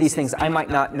 each one of these things, I might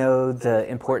not know the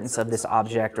importance of this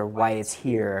object or why it's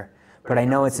here, but I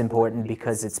know it's important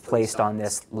because it's placed on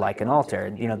this like an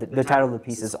altar. You know, the title of the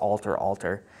piece is Altar,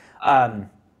 Altar. And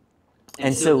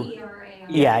so,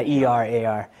 yeah,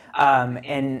 E-R-A-R.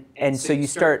 And so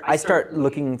I start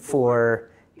looking for,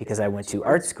 because I went to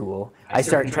art school, I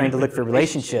start trying to look for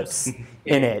relationships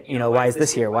in it. You know, why is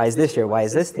this here? Why is this here? Why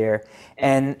is this there?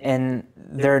 And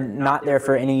they're not there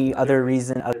for any other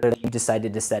reason other than you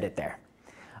decided to set it there.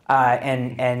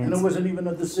 And it wasn't even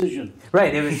a decision.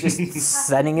 Right, it was just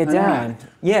setting it down.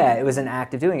 Yeah, it was an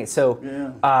act of doing it. So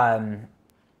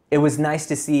it was nice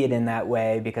to see it in that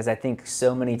way, because I think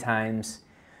so many times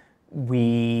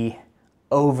we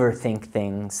overthink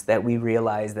things that we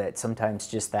realize that sometimes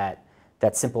just that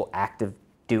simple act of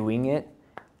doing it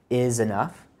is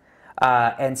enough.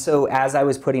 And so as I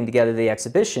was putting together the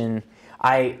exhibition,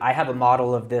 I have a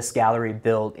model of this gallery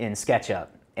built in SketchUp,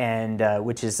 and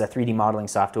which is a 3D modeling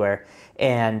software.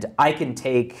 And I can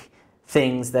take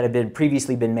things that have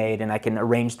previously been made and I can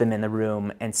arrange them in the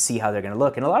room and see how they're going to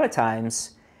look. And a lot of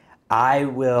times I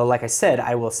will, like I said,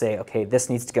 I will say, okay, this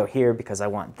needs to go here because I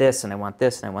want this and I want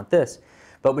this and I want this.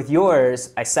 But with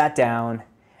yours, I sat down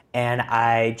and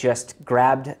I just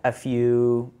grabbed a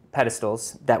few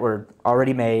pedestals that were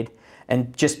already made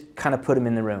and just kind of put them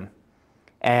in the room.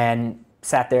 And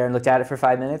sat there and looked at it for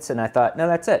 5 minutes, and I thought, no,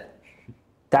 that's it.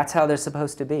 That's how they're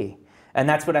supposed to be. And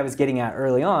that's what I was getting at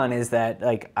early on, is that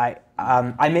like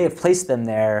I may have placed them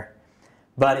there,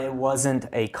 but it wasn't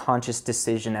a conscious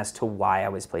decision as to why I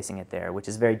was placing it there, which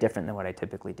is very different than what I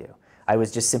typically do. I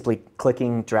was just simply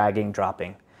clicking, dragging,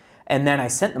 dropping. And then I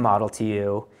sent the model to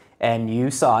you, and you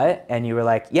saw it, and you were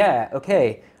like, yeah,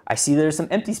 okay, I see there's some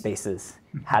empty spaces.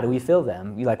 How do we fill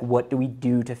them? You're like, what do we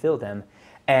do to fill them?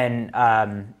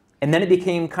 And then it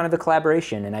became kind of a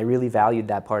collaboration, and I really valued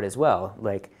that part as well.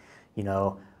 Like, you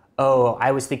know, oh,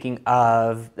 I was thinking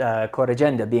of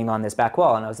Corregenda being on this back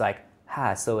wall, and I was like,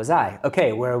 so was I.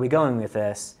 Okay, where are we going with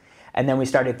this? And then we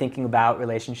started thinking about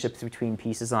relationships between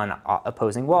pieces on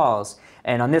opposing walls.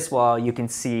 And on this wall, you can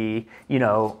see, you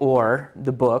know, or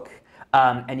the book,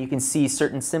 and you can see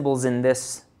certain symbols in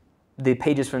the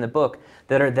pages from the book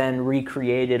that are then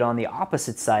recreated on the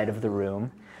opposite side of the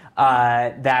room.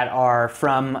 That are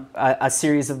from a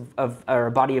series or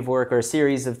a body of work or a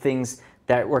series of things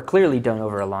that were clearly done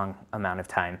over a long amount of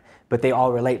time, but they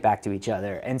all relate back to each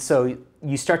other. And so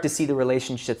you start to see the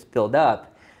relationships build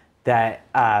up that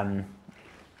that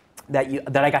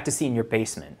I got to see in your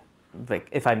basement. Like,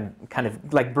 if I'm kind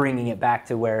of like bringing it back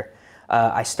to where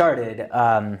I started,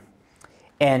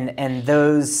 and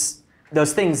those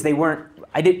things, they weren't.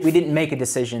 We didn't make a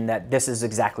decision that this is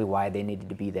exactly why they needed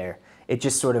to be there. It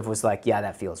just sort of was like, yeah,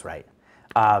 that feels right.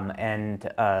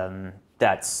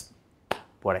 That's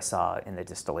what I saw in the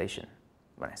distillation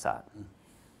when I saw it.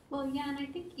 Well, yeah, and I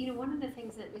think, you know, one of the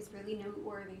things that is really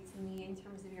noteworthy to me in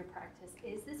terms of your practice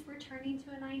is this returning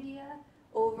to an idea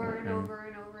over and over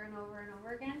and over and over and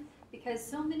over again. Because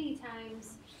so many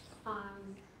times, I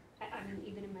mean,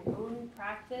 even in my own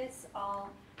practice, I'll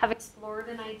have explored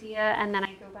an idea and then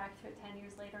I go back to it 10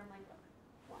 years later, I'm like,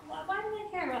 why did I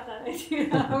care about that idea?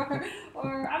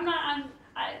 or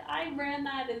I ran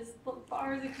that as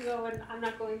far as it could go and I'm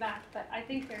not going back. But I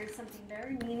think there is something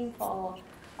very meaningful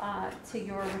to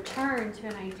your return to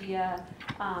an idea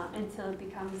until it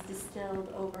becomes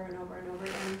distilled over and over and over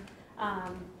again.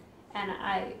 And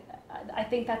I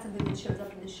think that's something that shows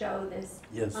up in the show, this,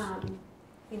 yes.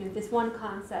 You know, this one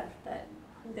concept that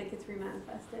gets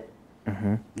remanifested.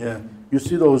 Mm-hmm. Yeah, you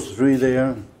see those three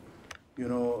there? You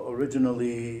know,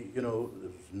 originally, you know,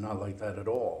 it's not like that at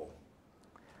all.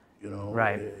 You know,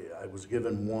 right. I was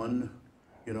given one,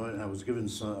 you know, and I was given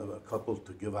a couple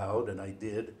to give out, and I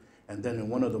did. And then in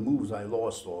one of the moves, I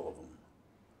lost all of them.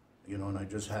 You know, and I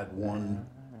just had one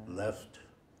left.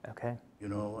 Okay. You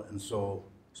know, and so,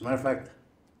 as a matter of fact,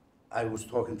 I was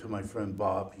talking to my friend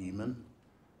Bob Heeman,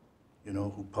 you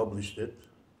know, who published it.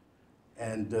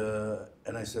 And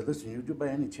I said, listen, you do by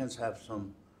any chance have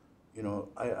some, you know,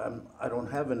 I don't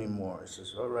have any more. He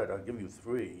says, all right, I'll give you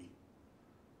 3.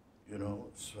 You know,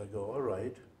 so I go, all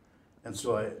right. And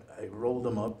so I rolled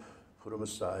them up, put them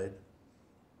aside,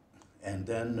 and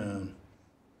then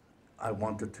I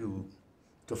wanted to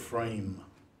frame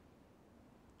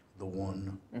the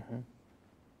one. Mm-hmm.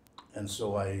 And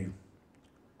so I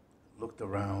looked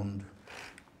around,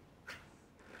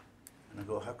 And I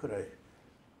go, how could I,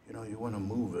 you know, you want to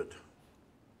move it,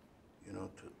 you know,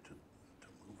 to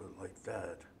move it like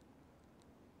that,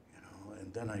 you know,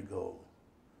 and then I go,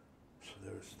 so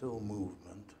there is still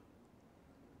movement,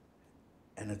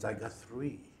 and I got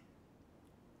 3.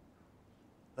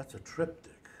 That's a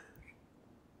triptych.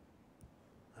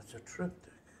 That's a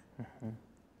triptych. Mm-hmm.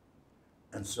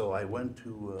 And so I went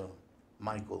to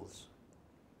Michael's,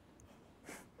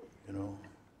 you know,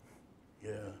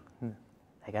 yeah.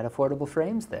 I got affordable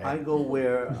frames there. I go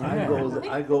where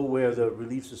I go where the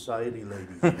Relief Society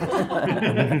ladies go.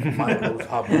 Michael's,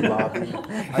 Hobby Lobby.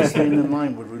 I stand in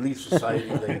line with Relief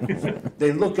Society ladies.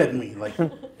 They look at me like,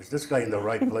 is this guy in the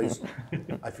right place?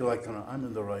 I feel like I'm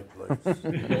in the right place.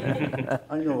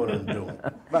 I know what I'm doing.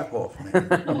 Back off,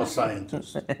 man. I'm a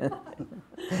scientist.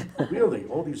 Really,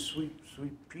 all these sweet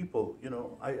people. You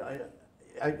know,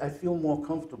 I feel more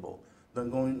comfortable than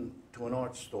going to an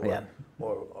art store, Yeah.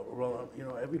 or you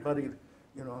know, everybody,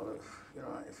 you know,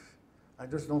 I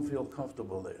just don't feel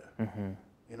comfortable there. Mm-hmm.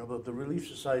 You know, but the Relief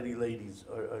Society ladies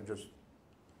are just,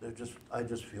 I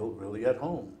just feel really at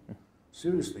home.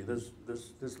 Seriously,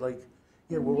 there's like,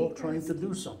 yeah, we're all trying to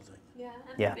do something. Yeah,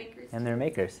 and Yeah, the bakers. and they're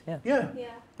makers. Yeah. Yeah,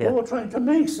 Yeah, we're all trying to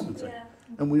make something, yeah,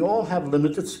 and we all have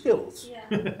limited skills. yeah.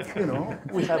 You know,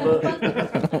 we have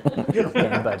a, you know,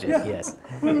 And budget. yeah. Yes.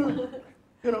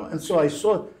 You know, and so I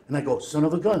saw it, and I go, son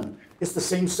of a gun, it's the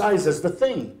same size as the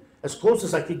thing, as close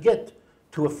as I could get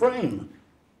to a frame.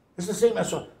 It's the same.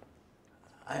 So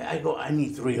I go, I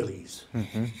need 3 of these.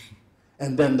 Mm-hmm.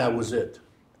 And then that was it.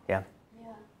 Yeah.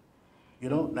 Yeah. You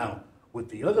know, now, with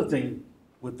the other thing,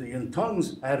 with the in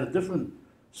tongues, I had a different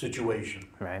situation.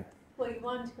 Right. Well, you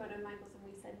wanted to go to Michael's and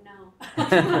we said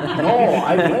no. No,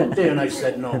 I went there and I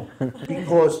said no,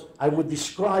 because I would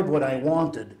describe what I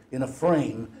wanted in a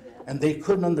frame, and they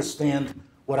couldn't understand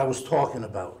what I was talking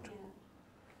about.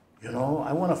 Yeah, You know,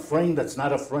 I want a frame that's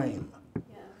not a frame. yeah,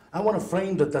 I want a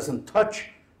frame that doesn't touch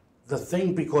the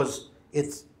thing because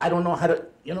I don't know how to,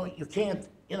 you know, you can't,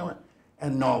 you know,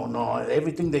 and no,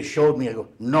 everything they showed me, I go,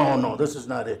 no, this is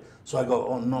not it. So I go,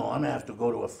 oh no, I'm gonna have to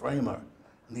go to a framer.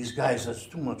 And these guys, that's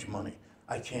too much money.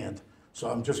 I can't. So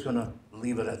I'm just gonna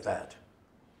leave it at that,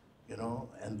 you know?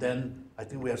 And then I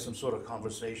think we have some sort of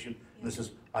conversation, and this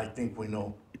is, I think we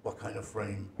know what kind of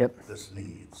frame Yep. this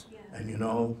needs. Yeah. And you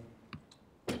know,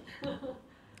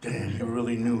 damn, you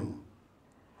really knew.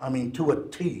 I mean, to a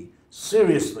T,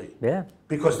 seriously, Yeah.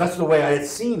 because that's the way I had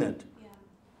seen it, yeah.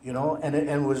 you know, and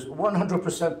it was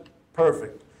 100%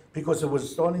 perfect, because it was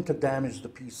starting to damage the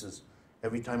pieces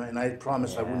every time, and I had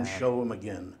promised I wouldn't Yeah. show them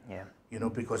again, Yeah. you know,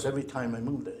 because every time I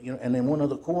moved it, you know, and in one of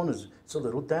the corners, it's a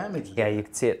little damaged. Yeah, you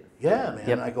can see it. Yeah, man.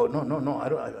 Yep. I go, no,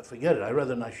 I forget it. I'd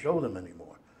rather not show them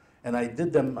anymore. And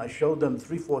I showed them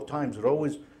 3-4 times. They're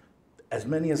always as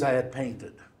many as I had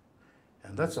painted.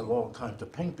 And that's a long time to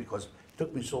paint because it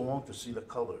took me so long to see the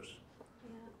colors.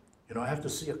 Yeah. You know, I have to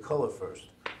see a color first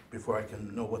before I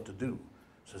can know what to do.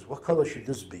 It says, what color should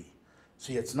this be?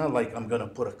 See, it's not like I'm going to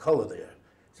put a color there.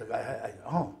 It's like,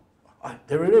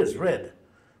 there it is, red.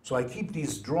 So I keep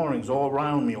these drawings all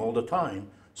around me all the time.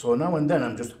 So now and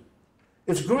then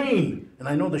it's green. And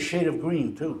I know the shade of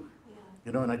green too. Yeah.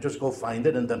 You know, and I just go find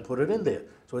it and then put it in there.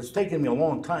 So it's taken me a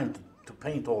long time to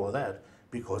paint all of that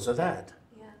because of that.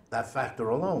 Yeah. That factor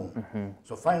alone.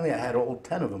 So finally I had all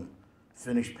 10 of them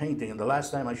finished painting. And the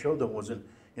last time I showed them was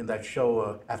in that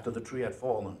show after the tree had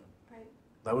fallen. Right.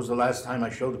 That was the last time I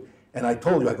showed them. And I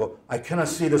told you, I go, I cannot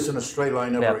see this in a straight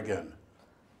line ever Yep. again.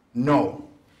 No,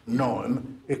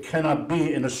 it cannot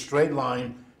be in a straight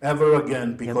line ever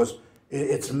again because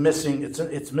it's missing,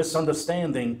 it's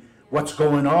misunderstanding what's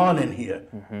going on in here.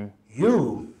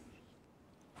 You.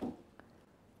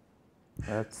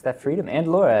 It's that freedom. And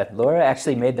Laura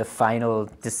actually made the final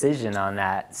decision on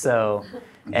that. So,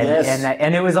 Yes.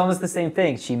 and it was almost the same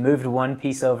thing. She moved one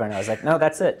piece over, and I was like, no,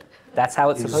 that's it. That's how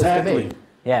it's supposed to Exactly. be.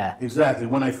 Yeah. Exactly.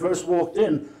 When I first walked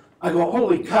in, I go,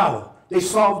 holy cow, they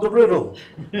solved the riddle.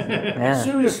 Yeah.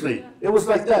 Seriously, it was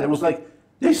like that. It was like,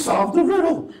 they solved the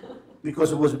riddle.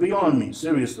 Because it was beyond me,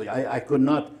 seriously. I could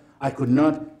not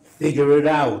figure it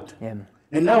out. Yeah.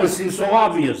 And now it seems so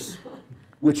obvious,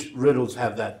 which riddles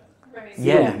have that Right.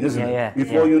 Yeah. feeling, isn't it? Yeah.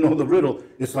 Before you know the riddle,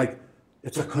 it's like,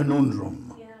 it's a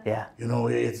conundrum. Yeah. Yeah. You know,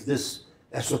 it's this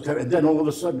esoteric, and then all of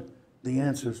a sudden, the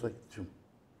answer is like,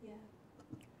 Yeah.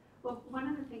 Well, one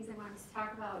of the things I wanted to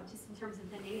talk about, just in terms of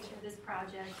the nature of this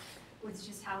project, was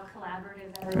just how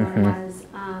collaborative everyone was.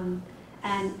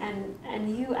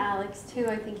 And you, Alex, too,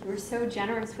 I think you were so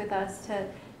generous with us to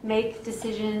make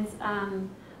decisions.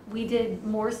 We did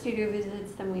more studio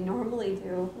visits than we normally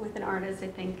do with an artist, I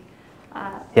think.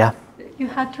 Yeah. You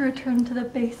had to return to the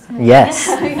basement. Yes.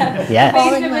 Yeah. Yes.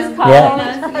 Basement was Yeah.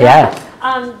 calling us.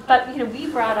 Yeah. But you know, we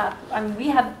brought up. I mean, we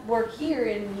have work here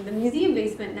in the museum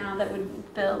basement now that would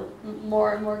fill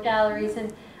more and more galleries,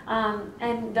 and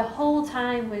the whole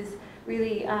time was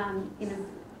really, you know,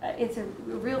 it's a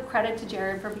real credit to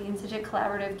Jared for being such a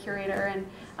collaborative curator and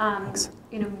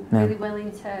you know, really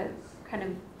willing to kind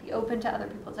of be open to other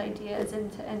people's ideas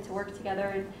and to work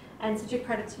together, and such a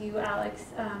credit to you,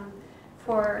 Alex.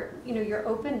 For you know, your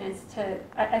openness to,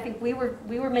 I think we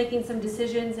were making some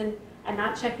decisions and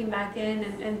not checking back in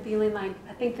and feeling like,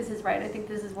 I think this is right, I think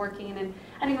this is working, and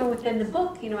even within the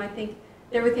book, you know, I think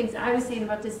there were things I was saying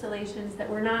about distillations that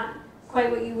were not quite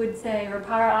what you would say, or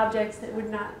power objects that would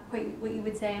not quite what you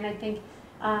would say, and I think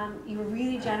you were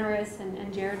really generous,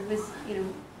 and Jared was, you know,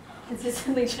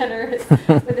 consistently generous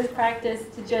with his practice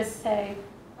to just say,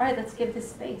 all right, let's give this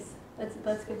space,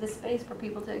 let's give this space for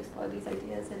people to explore these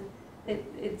ideas, and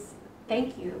it's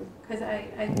thank you, because I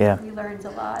think we learned a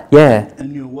lot. Yeah.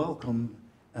 And you're welcome,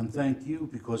 and thank you,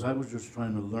 because I was just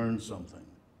trying to learn something.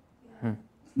 Hmm.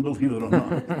 Believe it or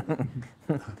not.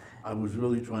 I was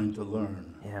really trying to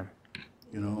learn. Yeah.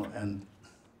 You know, and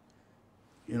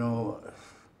you know,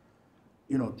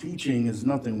 teaching is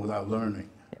nothing without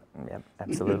learning. Yeah,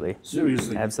 absolutely.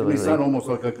 Seriously. Absolutely. It may sound almost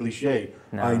like a cliche.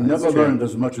 No, I that's never true. learned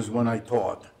as much as when I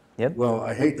taught. Yep. Well,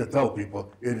 I hate to tell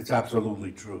people, it's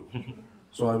absolutely true.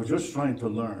 So I was just trying to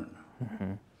learn,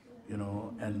 you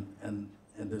know, and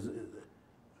there's,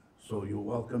 so you're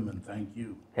welcome and thank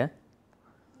you. Yeah.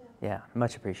 Yeah,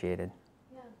 much appreciated.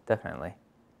 Yeah. Definitely.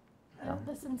 Yeah,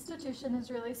 this institution is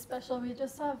really special. We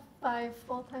just have 5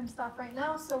 full-time staff right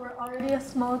now, so we're already a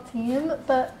small team,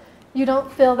 but you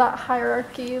don't feel that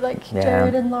hierarchy. Like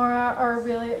Jared and Laura are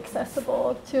really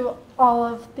accessible to all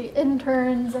of the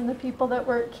interns and the people that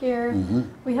work here.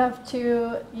 We have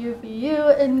 2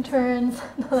 UVU interns,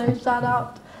 another shout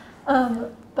out.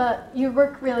 But you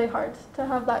work really hard to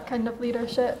have that kind of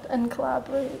leadership and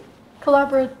collaborative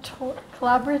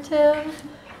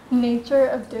nature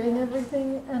of doing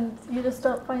everything, and you just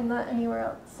don't find that anywhere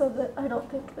else. So that I don't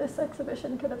think this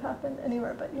exhibition could have happened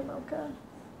anywhere but UMOCA.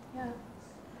 Yeah.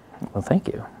 Well, thank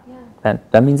you. Yeah.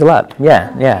 That means a lot.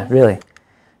 Yeah, really.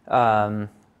 I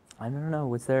don't know,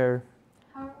 was there,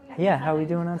 how are we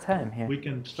doing on time here? We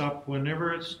can stop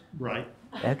whenever it's right.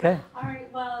 Okay. All right,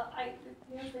 well, it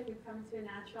feels like we've come to a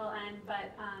natural end,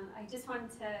 but I just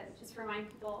wanted to just remind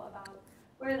people about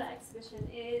where the exhibition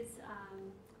is.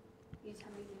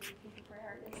 Utah Museum of Contemporary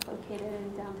Art is located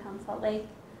in downtown Salt Lake,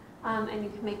 and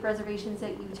you can make reservations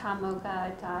at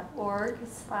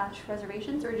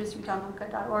utahmoca.org/reservations, or just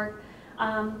utahmoca.org.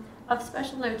 Of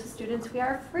special note to students, we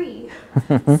are free,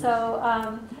 so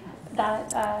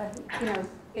that you know,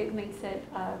 it makes it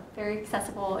very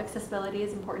accessible. Accessibility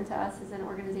is important to us as an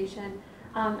organization,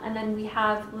 and then we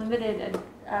have limited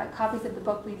copies of the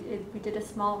book. We did a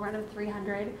small run of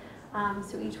 300,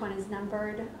 so each one is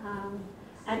numbered.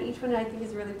 And each one I think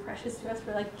is really precious to us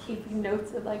for like keeping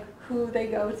notes of like who they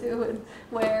go to and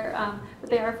where,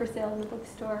 but they are for sale in the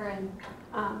bookstore. And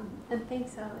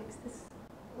thanks, Alex.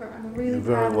 I'm really You're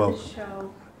very proud of welcome. this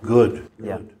show. Good.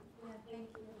 Yeah. Good. Yeah,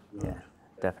 thank you. Good. Yeah,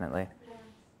 definitely.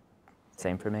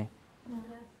 Same for me.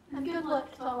 Yeah. And good luck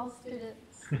to all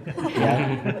students.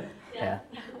 Yeah. Yeah.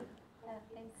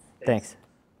 Thanks. Thanks.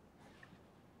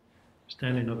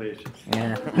 Standing ovation.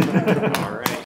 Yeah. All right.